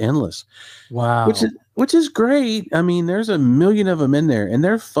movie are endless. Wow. Which is great. I mean, there's a million of them in there, and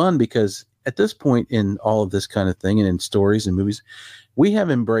they're fun because at this point in all of this kind of thing and in stories and movies, we have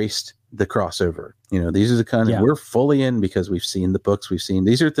embraced the crossover. You know, these are the kind of, we're fully in because we've seen the books,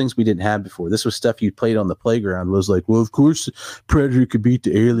 these are things we didn't have before. This was stuff you played on the playground. It was like, well, of course Predator could beat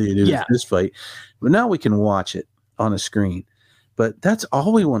the alien in this fight. But now we can watch it on a screen. But that's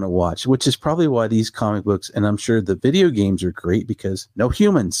all we want to watch, which is probably why these comic books, and I'm sure the video games are great, because no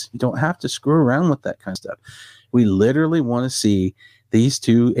humans. You don't have to screw around with that kind of stuff. We literally want to see these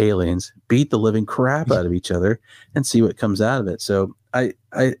two aliens beat the living crap out of each other and see what comes out of it. So I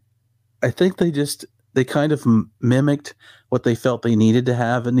think they kind of mimicked what they felt they needed to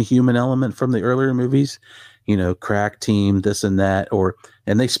have in the human element from the earlier movies, you know, crack team, this and that,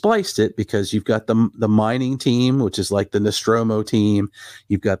 and they spliced it because you've got the mining team, which is like the Nostromo team.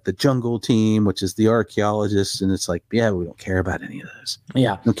 You've got the jungle team, which is the archaeologists. And it's like, yeah, we don't care about any of those.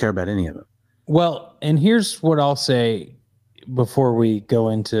 Yeah. We don't care about any of them. Well, and here's what I'll say before we go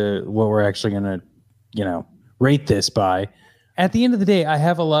into what we're actually going to, you know, rate this by. At the end of the day, I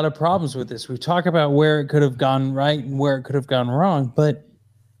have a lot of problems with this. We talk about where it could have gone right and where it could have gone wrong, but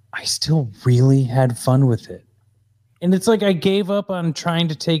I still really had fun with it. And it's like I gave up on trying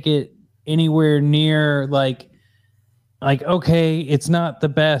to take it anywhere near like okay, it's not the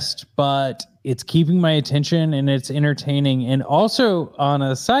best, but it's keeping my attention and it's entertaining. And also, on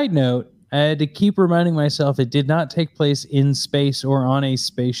a side note, I had to keep reminding myself it did not take place in space or on a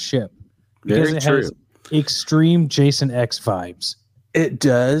spaceship, because Very it true. has extreme Jason X vibes. It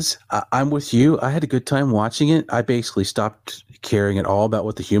does. I'm with you. I had a good time watching it. I basically stopped caring at all about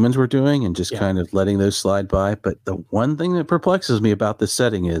what the humans were doing and just kind of letting those slide by. But the one thing that perplexes me about this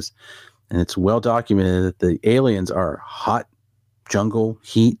setting is, and it's well documented, that the aliens are hot jungle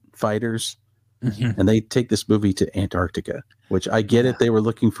heat fighters. And they take this movie to Antarctica, which I get it. They were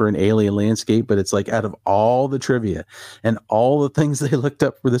looking for an alien landscape, but it's like, out of all the trivia and all the things they looked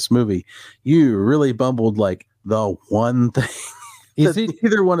up for this movie, you really bumbled like the one thing that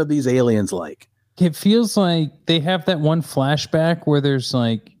either one of these aliens like. It feels like they have that one flashback where there's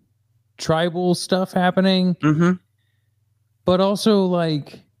like tribal stuff happening, but also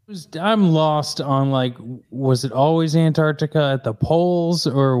like I'm lost on like, was it always Antarctica at the poles,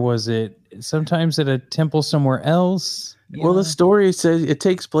 or was it sometimes at a temple somewhere else? Well, the story says it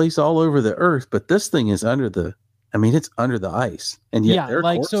takes place all over the earth, but this thing is it's under the ice. And yet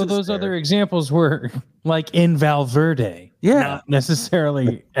like, so those other examples were like in Valverde. Not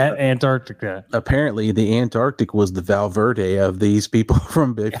necessarily at Antarctica. Apparently the Antarctic was the Valverde of these people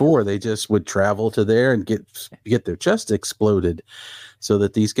from before. They just would travel to there and get their chest exploded so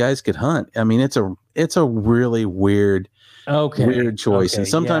that these guys could hunt. I mean, it's a really weird choice. And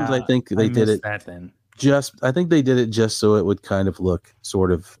sometimes I think they did it I think they did it just so it would kind of look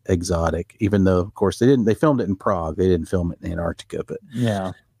sort of exotic, even though, of course, they filmed it in Prague. They didn't film it in Antarctica, but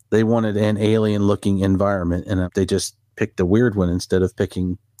they wanted an alien looking environment, and they just picked a weird one instead of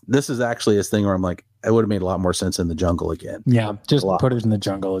picking. This is actually a thing where I'm like, it would have made a lot more sense in the jungle again. Yeah, just put it in the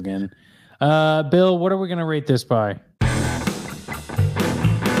jungle again. Bill, what are we going to rate this by?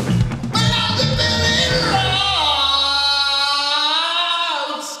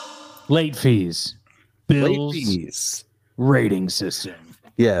 Late fees. Bill's rating system.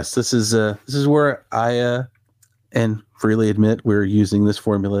 Yes, this is where I and freely admit we're using this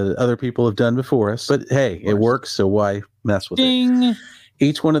formula that other people have done before us. But hey, it works, so why mess with it?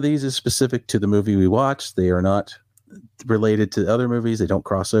 Each one of these is specific to the movie we watched. They are not related to other movies. They don't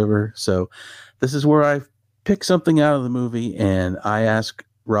cross over. So this is where I pick something out of the movie and I ask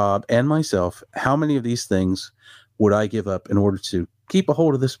Rob and myself, how many of these things would I give up in order to keep a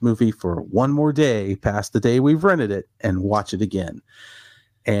hold of this movie for one more day past the day we've rented it and watch it again?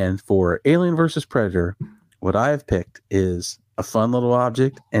 And for Alien versus Predator, what I have picked is a fun little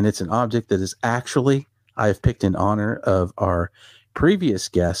object, and it's an object that is actually I have picked in honor of our previous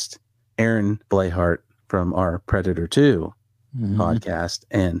guest, Aaron Blahart from our Predator 2 podcast.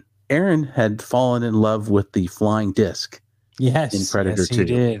 And Aaron had fallen in love with the flying disc in Predator 2. He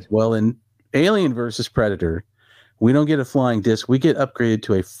did. Well, in Alien versus Predator, we don't get a flying disc. We get upgraded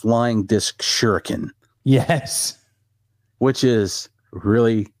to a flying disc shuriken. Yes. Which is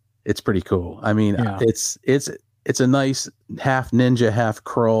really, it's pretty cool. I mean, it's a nice half ninja, half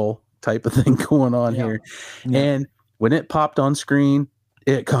crawl type of thing going on here. Yeah. And when it popped on screen,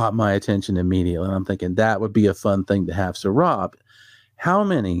 it caught my attention immediately. And I'm thinking that would be a fun thing to have. So, Rob, how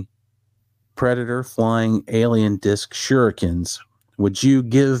many Predator flying alien disc shurikens would you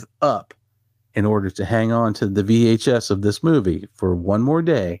give up in order to hang on to the VHS of this movie for one more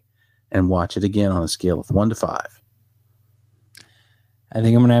day and watch it again on a scale of 1 to 5? I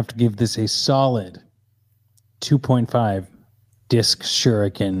think I'm going to have to give this a solid 2.5 disc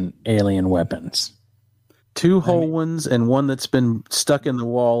shuriken alien weapons. 2 whole ones and one that's been stuck in the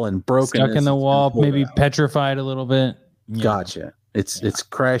wall and broken. Stuck in the wall, maybe petrified a little bit. Yeah. Gotcha. It's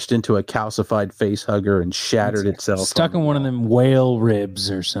crashed into a calcified face hugger and shattered itself. Stuck in one of them whale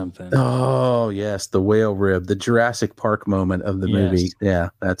ribs or something. Oh, yes, the whale rib, the Jurassic Park moment of the movie. Yeah,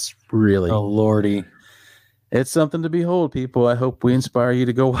 that's really... Oh, Lordy. It's something to behold, people. I hope we inspire you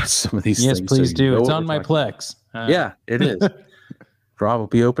to go watch some of these things. Yes, please do. It's on my Plex. Yeah, it is. Rob will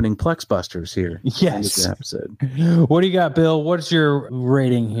be opening Plex Busters here. Yes. In this episode. What do you got, Bill? What's your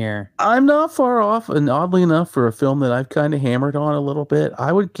rating here? I'm not far off, and oddly enough, for a film that I've kind of hammered on a little bit,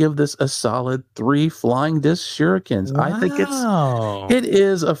 I would give this a solid 3 flying disc shurikens. Wow. I think it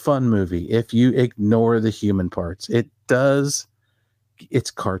is a fun movie if you ignore the human parts. It's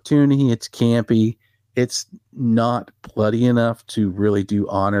cartoony, it's campy, it's not bloody enough to really do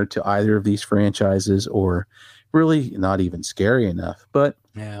honor to either of these franchises, or really not even scary enough. But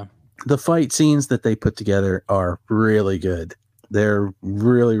the fight scenes that they put together are really good. They're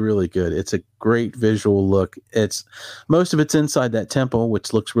really, really good. It's a great visual look. Most of it's inside that temple,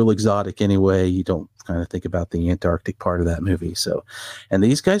 which looks real exotic anyway. You don't kind of think about the Antarctic part of that movie. So, and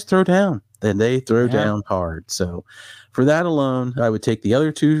these guys throw down, and they throw down hard. So for that alone, I would take the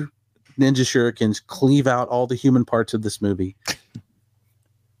other 2 ninja shurikens, cleave out all the human parts of this movie,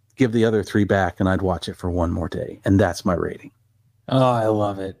 give the other 3 back, and I'd watch it for one more day. And that's my rating. Oh, I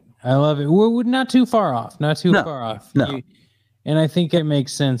love it. I love it. We're not too far off. Not too far off. No. And I think it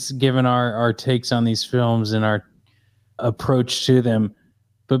makes sense given our takes on these films and our approach to them.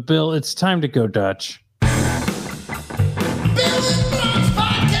 But Bill, it's time to go Dutch. Bill and Bob's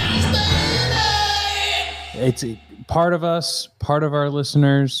Podcast, baby! It's part of us, part of our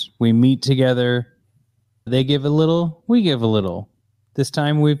listeners. We meet together. They give a little, we give a little. This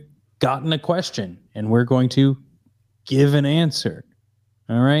time we've gotten a question and we're going to give an answer.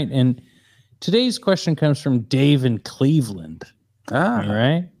 All right. And today's question comes from Dave in Cleveland. All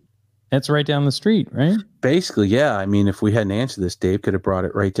right. That's right down the street, right? Basically, yeah. I mean, if we hadn't answered this, Dave could have brought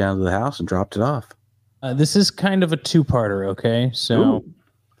it right down to the house and dropped it off. This is kind of a 2-parter, okay? So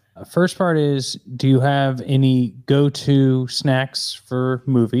first part is, do you have any go-to snacks for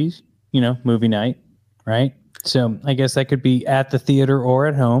movies? Movie night, right? So I guess that could be at the theater or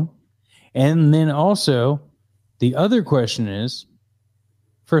at home. And then also, the other question is,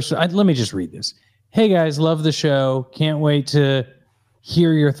 first, let me just read this. Hey guys, love the show. Can't wait to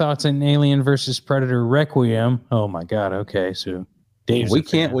hear your thoughts on Alien versus Predator Requiem. Oh my God. Okay. So Dave's we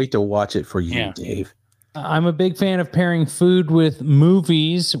can't wait to watch it for you, Dave. I'm a big fan of pairing food with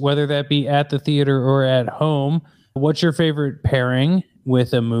movies, whether that be at the theater or at home. What's your favorite pairing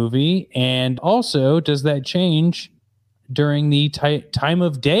with a movie? And also, does that change during the time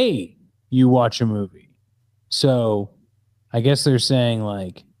of day you watch a movie? So I guess they're saying,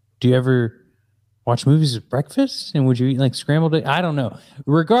 like, do you ever watch movies with breakfast? And would you eat like scrambled eggs? I don't know.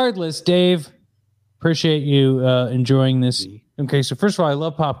 Regardless, Dave, appreciate you enjoying this. Okay, so first of all, I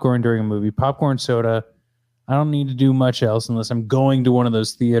love popcorn during a movie. Popcorn soda. I don't need to do much else unless I'm going to one of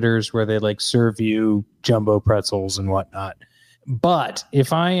those theaters where they like serve you jumbo pretzels and whatnot. But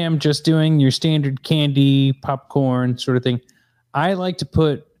if I am just doing your standard candy, popcorn sort of thing, I like to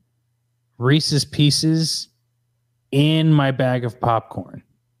put Reese's Pieces in my bag of popcorn.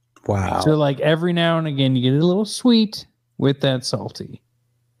 Wow. So like every now and again, you get a little sweet with that salty.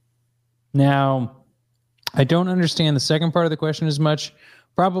 Now, I don't understand the second part of the question as much,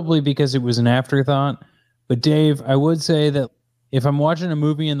 probably because it was an afterthought. But Dave, I would say that if I'm watching a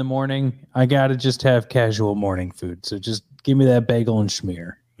movie in the morning, I got to just have casual morning food. So just give me that bagel and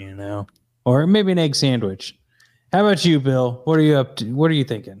schmear, or maybe an egg sandwich. How about you, Bill? What are you up to? What are you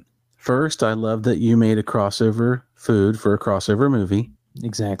thinking? First, I love that you made a crossover food for a crossover movie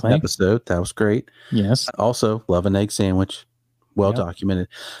Exactly. episode. That was great. Yes. Also, love an egg sandwich. Well documented.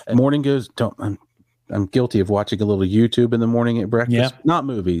 And morning goes. I'm guilty of watching a little YouTube in the morning at breakfast. Yeah. Not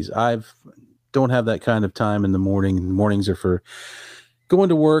movies. Don't have that kind of time in the morning. Mornings are for going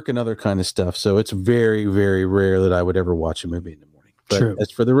to work and other kind of stuff. So it's very, very rare that I would ever watch a movie in the morning. But True.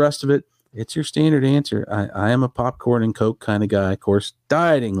 as for the rest of it, it's your standard answer. I am a popcorn and Coke kind of guy. Of course,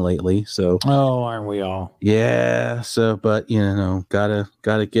 dieting lately. So aren't we all? yeah. So, but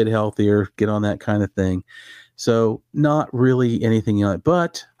gotta get healthier, get on that kind of thing. So not really anything like,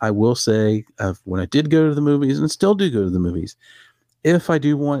 but I will say when I did go to the movies and still do go to the movies, if I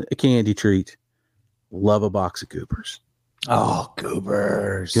do want a candy treat, love a box of Goobers. Oh,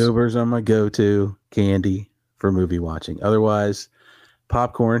 Goobers. Goobers are my go-to candy for movie watching. Otherwise,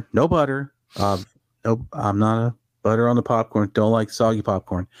 popcorn, no butter. No, I'm not a butter on the popcorn. Don't like soggy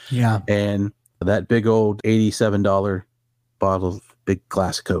popcorn. Yeah. And that big old $87 bottle of big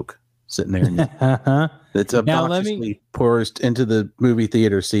glass of Coke sitting there. It's obnoxiously pours into the movie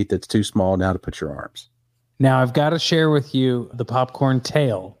theater seat that's too small now to put your arms. Now, I've got to share with you the popcorn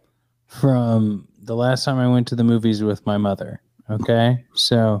tale from the last time I went to the movies with my mother. Okay?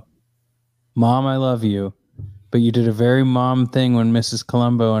 So, Mom, I love you, but you did a very mom thing when Mrs.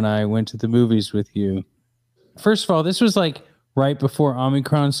 Columbo and I went to the movies with you. First of all, this was like right before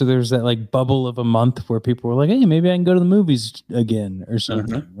Omicron, so there's that like bubble of a month where people were like, hey, maybe I can go to the movies again or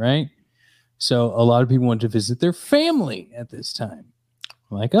something, right? So a lot of people went to visit their family at this time,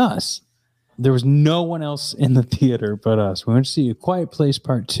 like us. There was no one else in the theater but us. We went to see A Quiet Place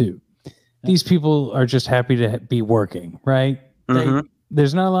Part 2. These people are just happy to be working, right?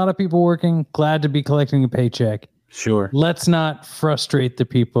 There's not a lot of people working, glad to be collecting a paycheck. Sure. Let's not frustrate the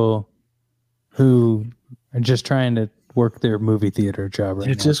people who are just trying to work their movie theater job right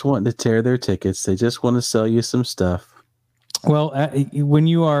now. They're just wanting to tear their tickets. They just want to sell you some stuff. Well, when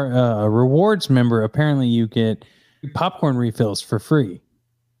you are a rewards member, apparently you get popcorn refills for free.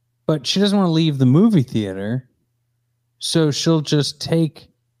 But she doesn't want to leave the movie theater, so she'll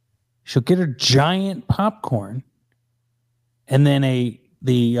get her giant popcorn and then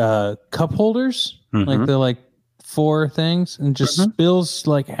the cup holders, like the like 4 things, and just spills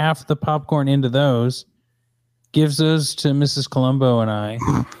like half the popcorn into those, gives those to Mrs. Columbo and I,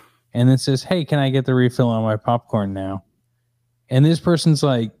 and then says, hey, can I get the refill on my popcorn now? And this person's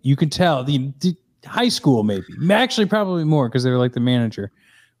like, you can tell the high school, maybe actually probably more because they're like the manager,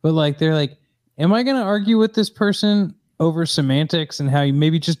 but like, they're like, am I going to argue with this person over semantics and how you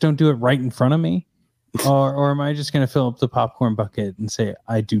maybe just don't do it right in front of me? or am I just going to fill up the popcorn bucket and say,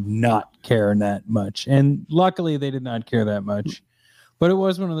 I do not care that much? And luckily they did not care that much, but it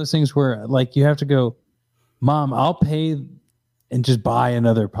was one of those things where like, you have to go, Mom, I'll pay and just buy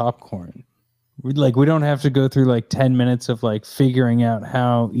another popcorn. We don't have to go through like 10 minutes of like figuring out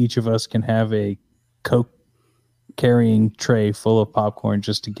how each of us can have a Coke carrying tray full of popcorn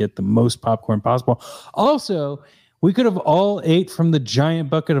just to get the most popcorn possible. Also, we could have all ate from the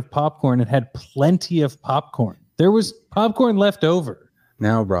giant bucket of popcorn and had plenty of popcorn. There was popcorn left over.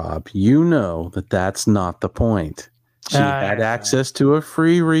 Now, Rob, you know that that's not the point. She had access to a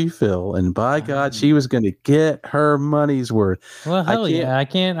free refill, and by God, she was going to get her money's worth. Well, hell yeah. I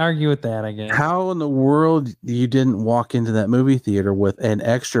can't argue with that, I guess. How in the world you didn't walk into that movie theater with an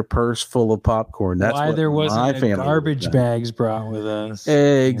extra purse full of popcorn? That's why what there wasn't family garbage bags brought with us.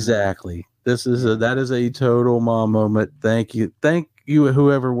 Exactly. That is a total mom moment. Thank you,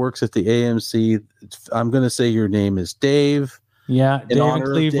 whoever works at the AMC. I'm going to say your name is Dave. Yeah, David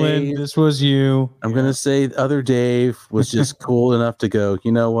Cleveland, this was you. I'm going to say the other Dave was just cool enough to go,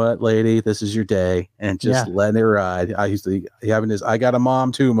 you know what, lady, this is your day, and just let it ride. I used to having this I got a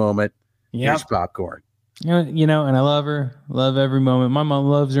mom too moment. Here's popcorn. You know, and I love her. Love every moment. My mom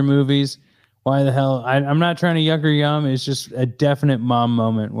loves her movies. Why the hell? I'm not trying to yuck her yum. It's just a definite mom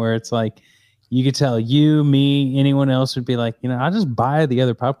moment where it's like, you could tell you, me, anyone else would be like, I'll just buy the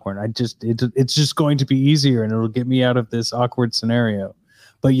other popcorn. It's just going to be easier and it'll get me out of this awkward scenario.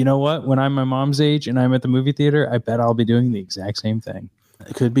 But you know what? When I'm my mom's age and I'm at the movie theater, I bet I'll be doing the exact same thing.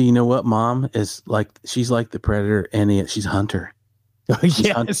 It could be, you know what? Mom is like, she's like the predator and she's hunter.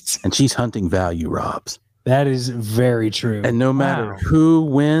 Yes. And she's hunting value, Robs. That is very true. And no matter who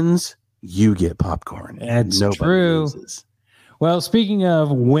wins, you get popcorn. That's true. Loses. Well, speaking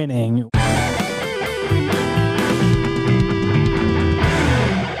of winning.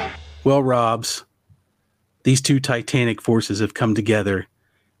 Well, Robs, these two titanic forces have come together.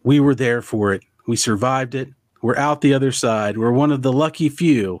 We were there for it. We survived it. We're out the other side. We're one of the lucky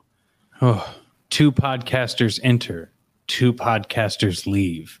few. 2 podcasters enter, 2 podcasters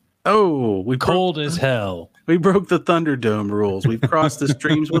leave. Oh, Cold as hell. We broke the Thunderdome rules. We've crossed the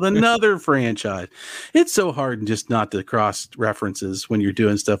streams with another franchise. It's so hard just not to cross references when you're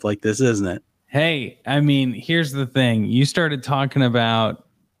doing stuff like this, isn't it? Hey, I mean, here's the thing. You started talking about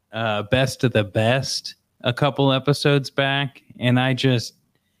Best of the Best a couple episodes back, and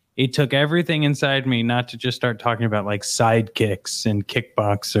it took everything inside me not to just start talking about like Sidekicks and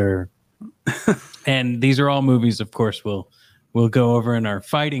Kickboxer. And these are all movies, of course, we'll go over in our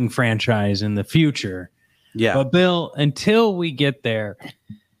fighting franchise in the future. Yeah. But Bill, until we get there,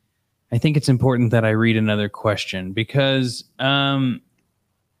 I think it's important that I read another question because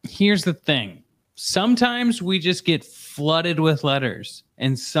here's the thing. Sometimes we just get flooded with letters,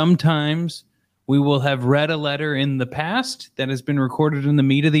 and sometimes we will have read a letter in the past that has been recorded in the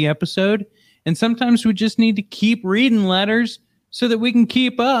meat of the episode, and sometimes we just need to keep reading letters so that we can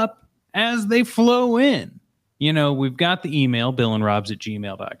keep up as they flow in. You know, we've got the email,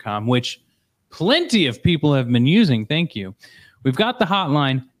 billandrobs@gmail.com, which plenty of people have been using. Thank you. We've got the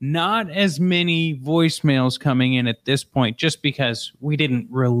hotline, not as many voicemails coming in at this point, just because we didn't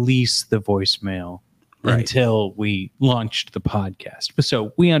release the voicemail until we launched the podcast.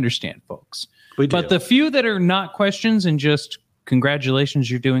 So we understand, folks. We do. But the few that are not questions and just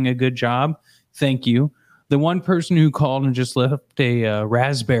congratulations, you're doing a good job. Thank you. The one person who called and just left a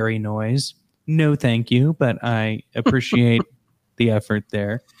raspberry noise. No, thank you. But I appreciate the effort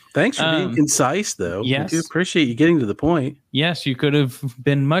there. Thanks for being concise, though. Yes. I do appreciate you getting to the point. Yes, you could have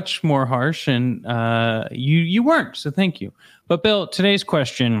been much more harsh, and you weren't. So thank you. But Bill, today's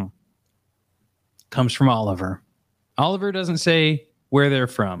question comes from Oliver. Oliver doesn't say where they're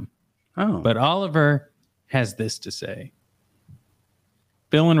from. Oh. But Oliver has this to say.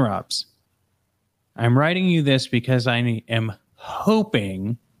 Bill and Robs, I'm writing you this because I am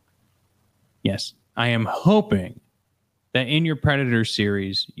hoping, yes, I am hoping that in your Predator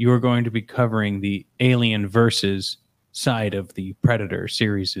series, you are going to be covering the Alien versus side of the Predator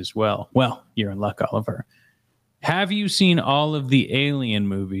series as well. Well, you're in luck, Oliver. Have you seen all of the Alien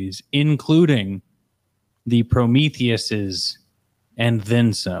movies, including the Prometheuses and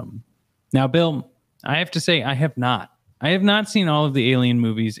then some? Now, Bill, I have to say I have not. I have not seen all of the Alien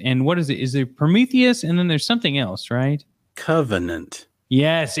movies. And what is it? Is there Prometheus and then there's something else, right? Covenant.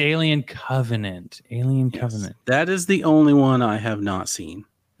 Yes, Alien Covenant. Alien Covenant. That is the only one I have not seen.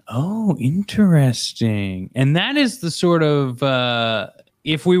 Oh, interesting. And that is the sort of,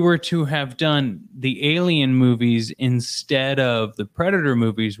 if we were to have done the Alien movies instead of the Predator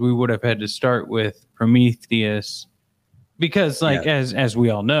movies, we would have had to start with Prometheus. Because, like, as we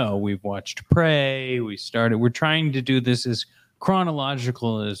all know, we've watched Prey. We're trying to do this as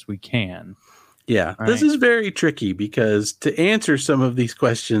chronological as we can. Yeah, Right. This is very tricky because to answer some of these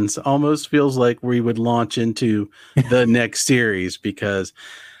questions almost feels like we would launch into the next series because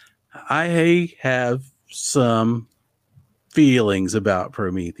I have some feelings about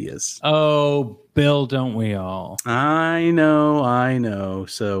Prometheus. Oh, Bill, don't we all? I know.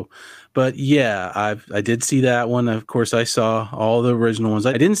 So, but yeah, I did see that one. Of course, I saw all the original ones.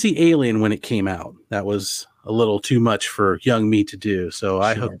 I didn't see Alien when it came out. That was a little too much for young me to do. So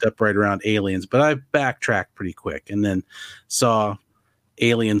I hooked up right around Aliens, but I backtracked pretty quick and then saw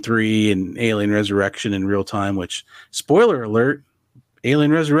Alien 3 and Alien Resurrection in real time, which, spoiler alert,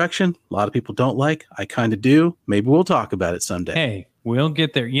 Alien Resurrection, a lot of people don't like. I kind of do. Maybe we'll talk about it someday. Hey, we'll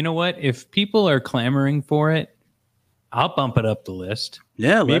get there. You know what? If people are clamoring for it, I'll bump it up the list.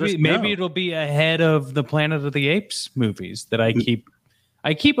 Yeah, maybe it'll be ahead of the Planet of the Apes movies that I keep.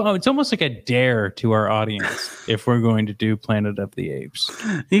 It's almost like a dare to our audience if we're going to do Planet of the Apes.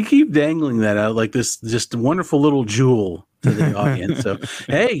 You keep dangling that out like this, just wonderful little jewel to the audience. So,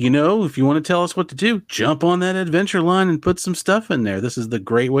 hey, if you want to tell us what to do, jump on that adventure line and put some stuff in there. This is the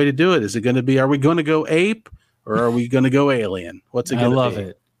great way to do it. Is it going to be, are we going to go ape or are we going to go alien? What's it going to be? I love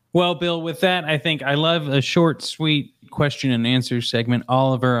it. Well, Bill, with that, I think I love a short, sweet question and answer segment.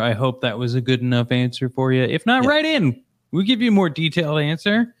 Oliver, I hope that was a good enough answer for you. If not, write in. We'll give you a more detailed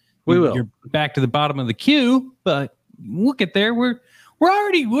answer. We will. You're back to the bottom of the queue, but we'll get there. We're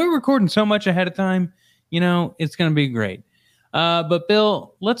recording so much ahead of time. It's going to be great. But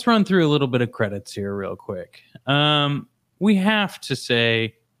Bill, let's run through a little bit of credits here real quick. We have to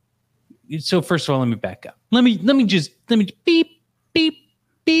say, so first of all, let me back up. Let me beep, beep,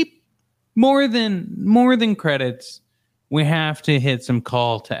 beep. More than credits, we have to hit some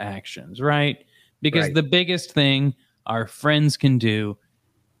call to actions, right? Because the biggest thing our friends can do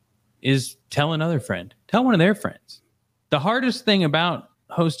is tell another friend, tell one of their friends. The hardest thing about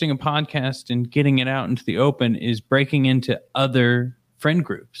hosting a podcast and getting it out into the open is breaking into other friend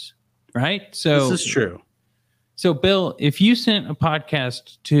groups. right? So This is true. So, Bill, if you sent a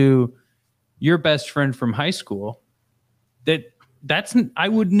podcast to your best friend from high school, I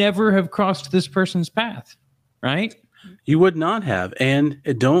would never have crossed this person's path, right? You would not have. And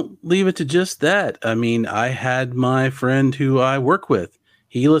don't leave it to just that. I mean, I had my friend who I work with.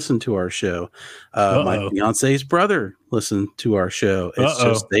 He listened to our show. My fiance's brother listened to our show. It's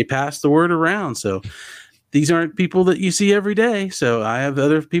just they pass the word around. So these aren't people that you see every day. So I have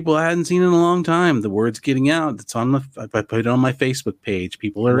other people I hadn't seen in a long time. The word's getting out. It's on I put it on my Facebook page.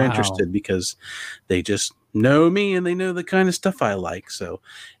 People are interested because they just know me and they know the kind of stuff I like. So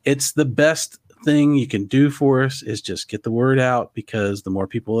it's the best thing you can do for us is just get the word out, because the more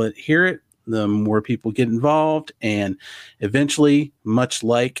people that hear it, the more people get involved, and eventually, much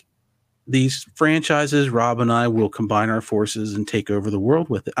like these franchises, Rob and I will combine our forces and take over the world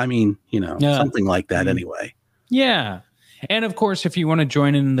with it. I mean, something like that anyway. Yeah. And of course, if you want to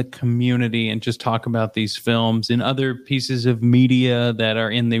join in the community and just talk about these films and other pieces of media that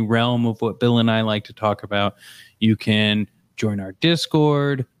are in the realm of what Bill and I like to talk about, you can join our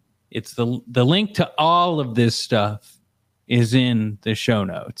Discord. It's the link to all of this stuff is in the show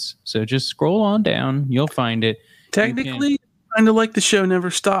notes. So just scroll on down. You'll find it. Technically, kind of like the show never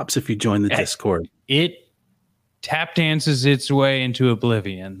stops if you join the Discord. It tap dances its way into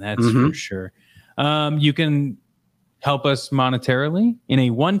oblivion. That's for sure. You can help us monetarily in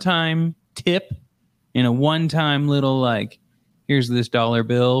a one-time tip, in a one-time little here's this dollar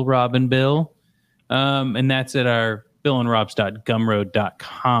bill, Rob and Bill. And that's at our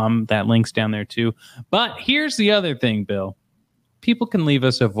billandrobs.gumroad.com. That link's down there too. But here's the other thing, Bill. People can leave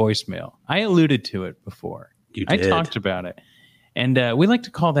us a voicemail. I alluded to it before. You did. I talked about it. And we like to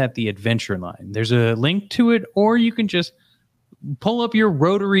call that the adventure line. There's a link to it, or you can just pull up your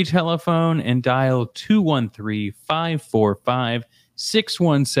rotary telephone and dial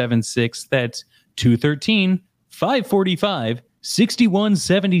 213-545-6176. That's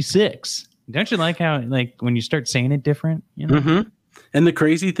 213-545-6176. Don't you like how, when you start saying it different? And the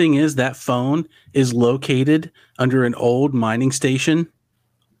crazy thing is that phone is located under an old mining station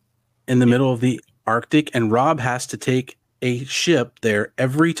in the middle of the Arctic, and Rob has to take a ship there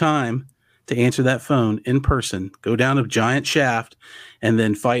every time to answer that phone in person, go down a giant shaft, and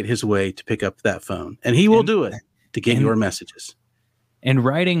then fight his way to pick up that phone. And he will do it to get your messages. And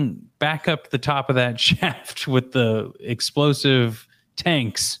riding back up the top of that shaft with the explosive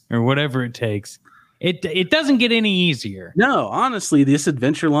tanks or whatever it takes, it doesn't get any easier. No, honestly, this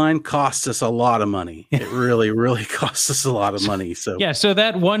adventure line costs us a lot of money. It really, really costs us a lot of money. So so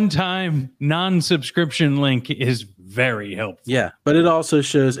that one-time non-subscription link is very helpful. Yeah, but it also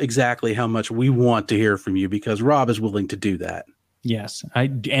shows exactly how much we want to hear from you, because Rob is willing to do that. Yes,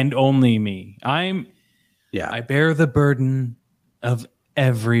 and only me. I bear the burden of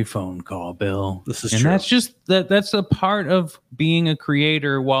every phone call, Bill. This is true. And that's just that's a part of being a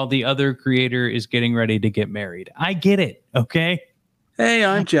creator while the other creator is getting ready to get married. I get it, okay? Hey,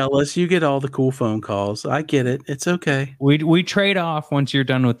 I'm jealous. You get all the cool phone calls. I get it. It's okay. We trade off once you're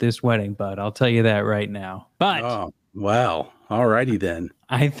done with this wedding, bud. I'll tell you that right now. But wow. All righty then.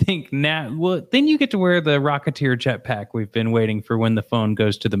 I think now, then you get to wear the Rocketeer jetpack we've been waiting for when the phone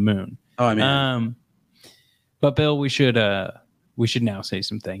goes to the moon. Oh, I mean. But Bill, we should now say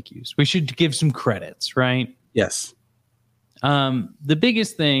some thank yous. We should give some credits, right? Yes. The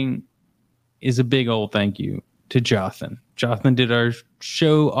biggest thing is a big old thank you to Jothan. Jothan did our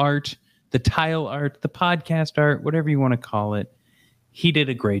show art, the tile art, the podcast art, whatever you want to call it. He did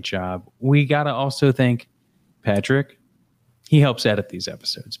a great job. We got to also thank Patrick. He helps edit these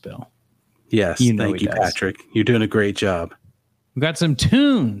episodes, Bill. Yes. Thank you, Patrick. You're doing a great job. We got some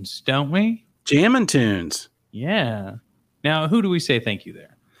tunes, don't we? Jammin' tunes. Yeah. Now, who do we say thank you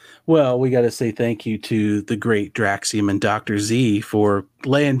there? Well, we got to say thank you to the great Draxium and Dr. Z for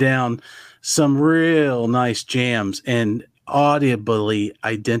laying down some real nice jams and audibly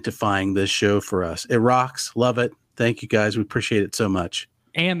identifying this show for us. It rocks. Love it. Thank you, guys. We appreciate it so much.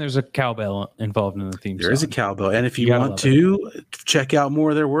 And there's a cowbell involved in the theme song. There is a cowbell. And if you want to check out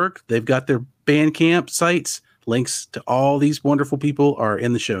more of their work, they've got their Bandcamp sites. Links to all these wonderful people are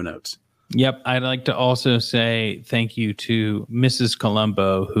in the show notes. Yep. I'd like to also say thank you to Mrs.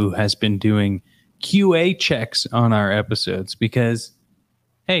 Colombo, who has been doing QA checks on our episodes because,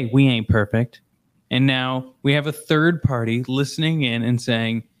 hey, we ain't perfect. And now we have a third party listening in and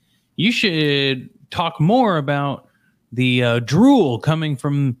saying, you should talk more about the drool coming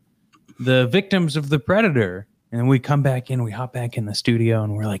from the victims of the predator. And we come back in, we hop back in the studio,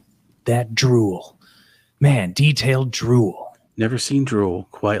 and we're like, that drool. Man, detailed drool. Never seen drool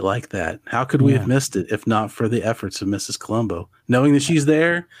quite like that. How could we have missed it if not for the efforts of Mrs. Colombo? Knowing that she's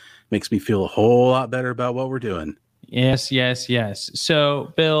there Makes me feel a whole lot better about what we're doing. Yes, yes, yes.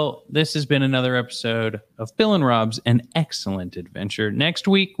 So, Bill, this has been another episode of Bill and Rob's An Excellent Adventure. Next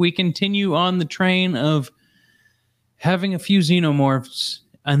week, we continue on the train of having a few xenomorphs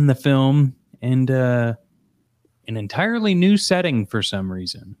in the film and an entirely new setting for some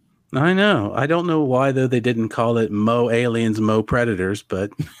reason. I know. I don't know why, though, they didn't call it Mo Aliens, Mo Predators,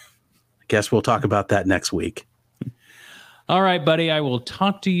 but I guess we'll talk about that next week. All right, buddy. I will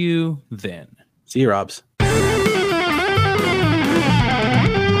talk to you then. See you, Robs.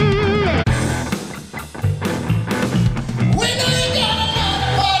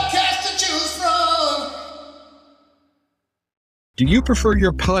 Do you prefer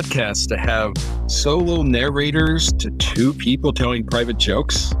your podcast to have solo narrators to two people telling private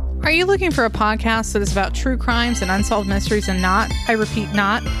jokes? Are you looking for a podcast that is about true crimes and unsolved mysteries and not, I repeat,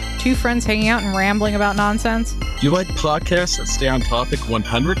 not, two friends hanging out and rambling about nonsense? Do you like podcasts that stay on topic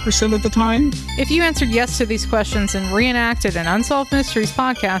 100% of the time? If you answered yes to these questions and reenacted an Unsolved Mysteries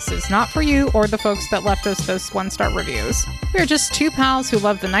podcast, it's not for you or the folks that left us those 1-star reviews. We are just two pals who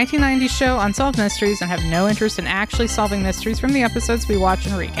love the 1990s show Unsolved Mysteries and have no interest in actually solving mysteries from the episodes we watch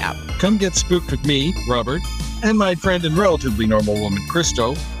and recap. Come get spooked with me, Robert, and my friend and relatively normal woman,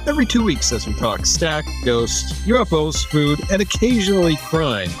 Christo, every 2 weeks as we talk stack, ghosts, UFOs, food, and occasionally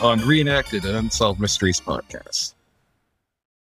crime on Reenacted and Unsolved Mysteries podcasts.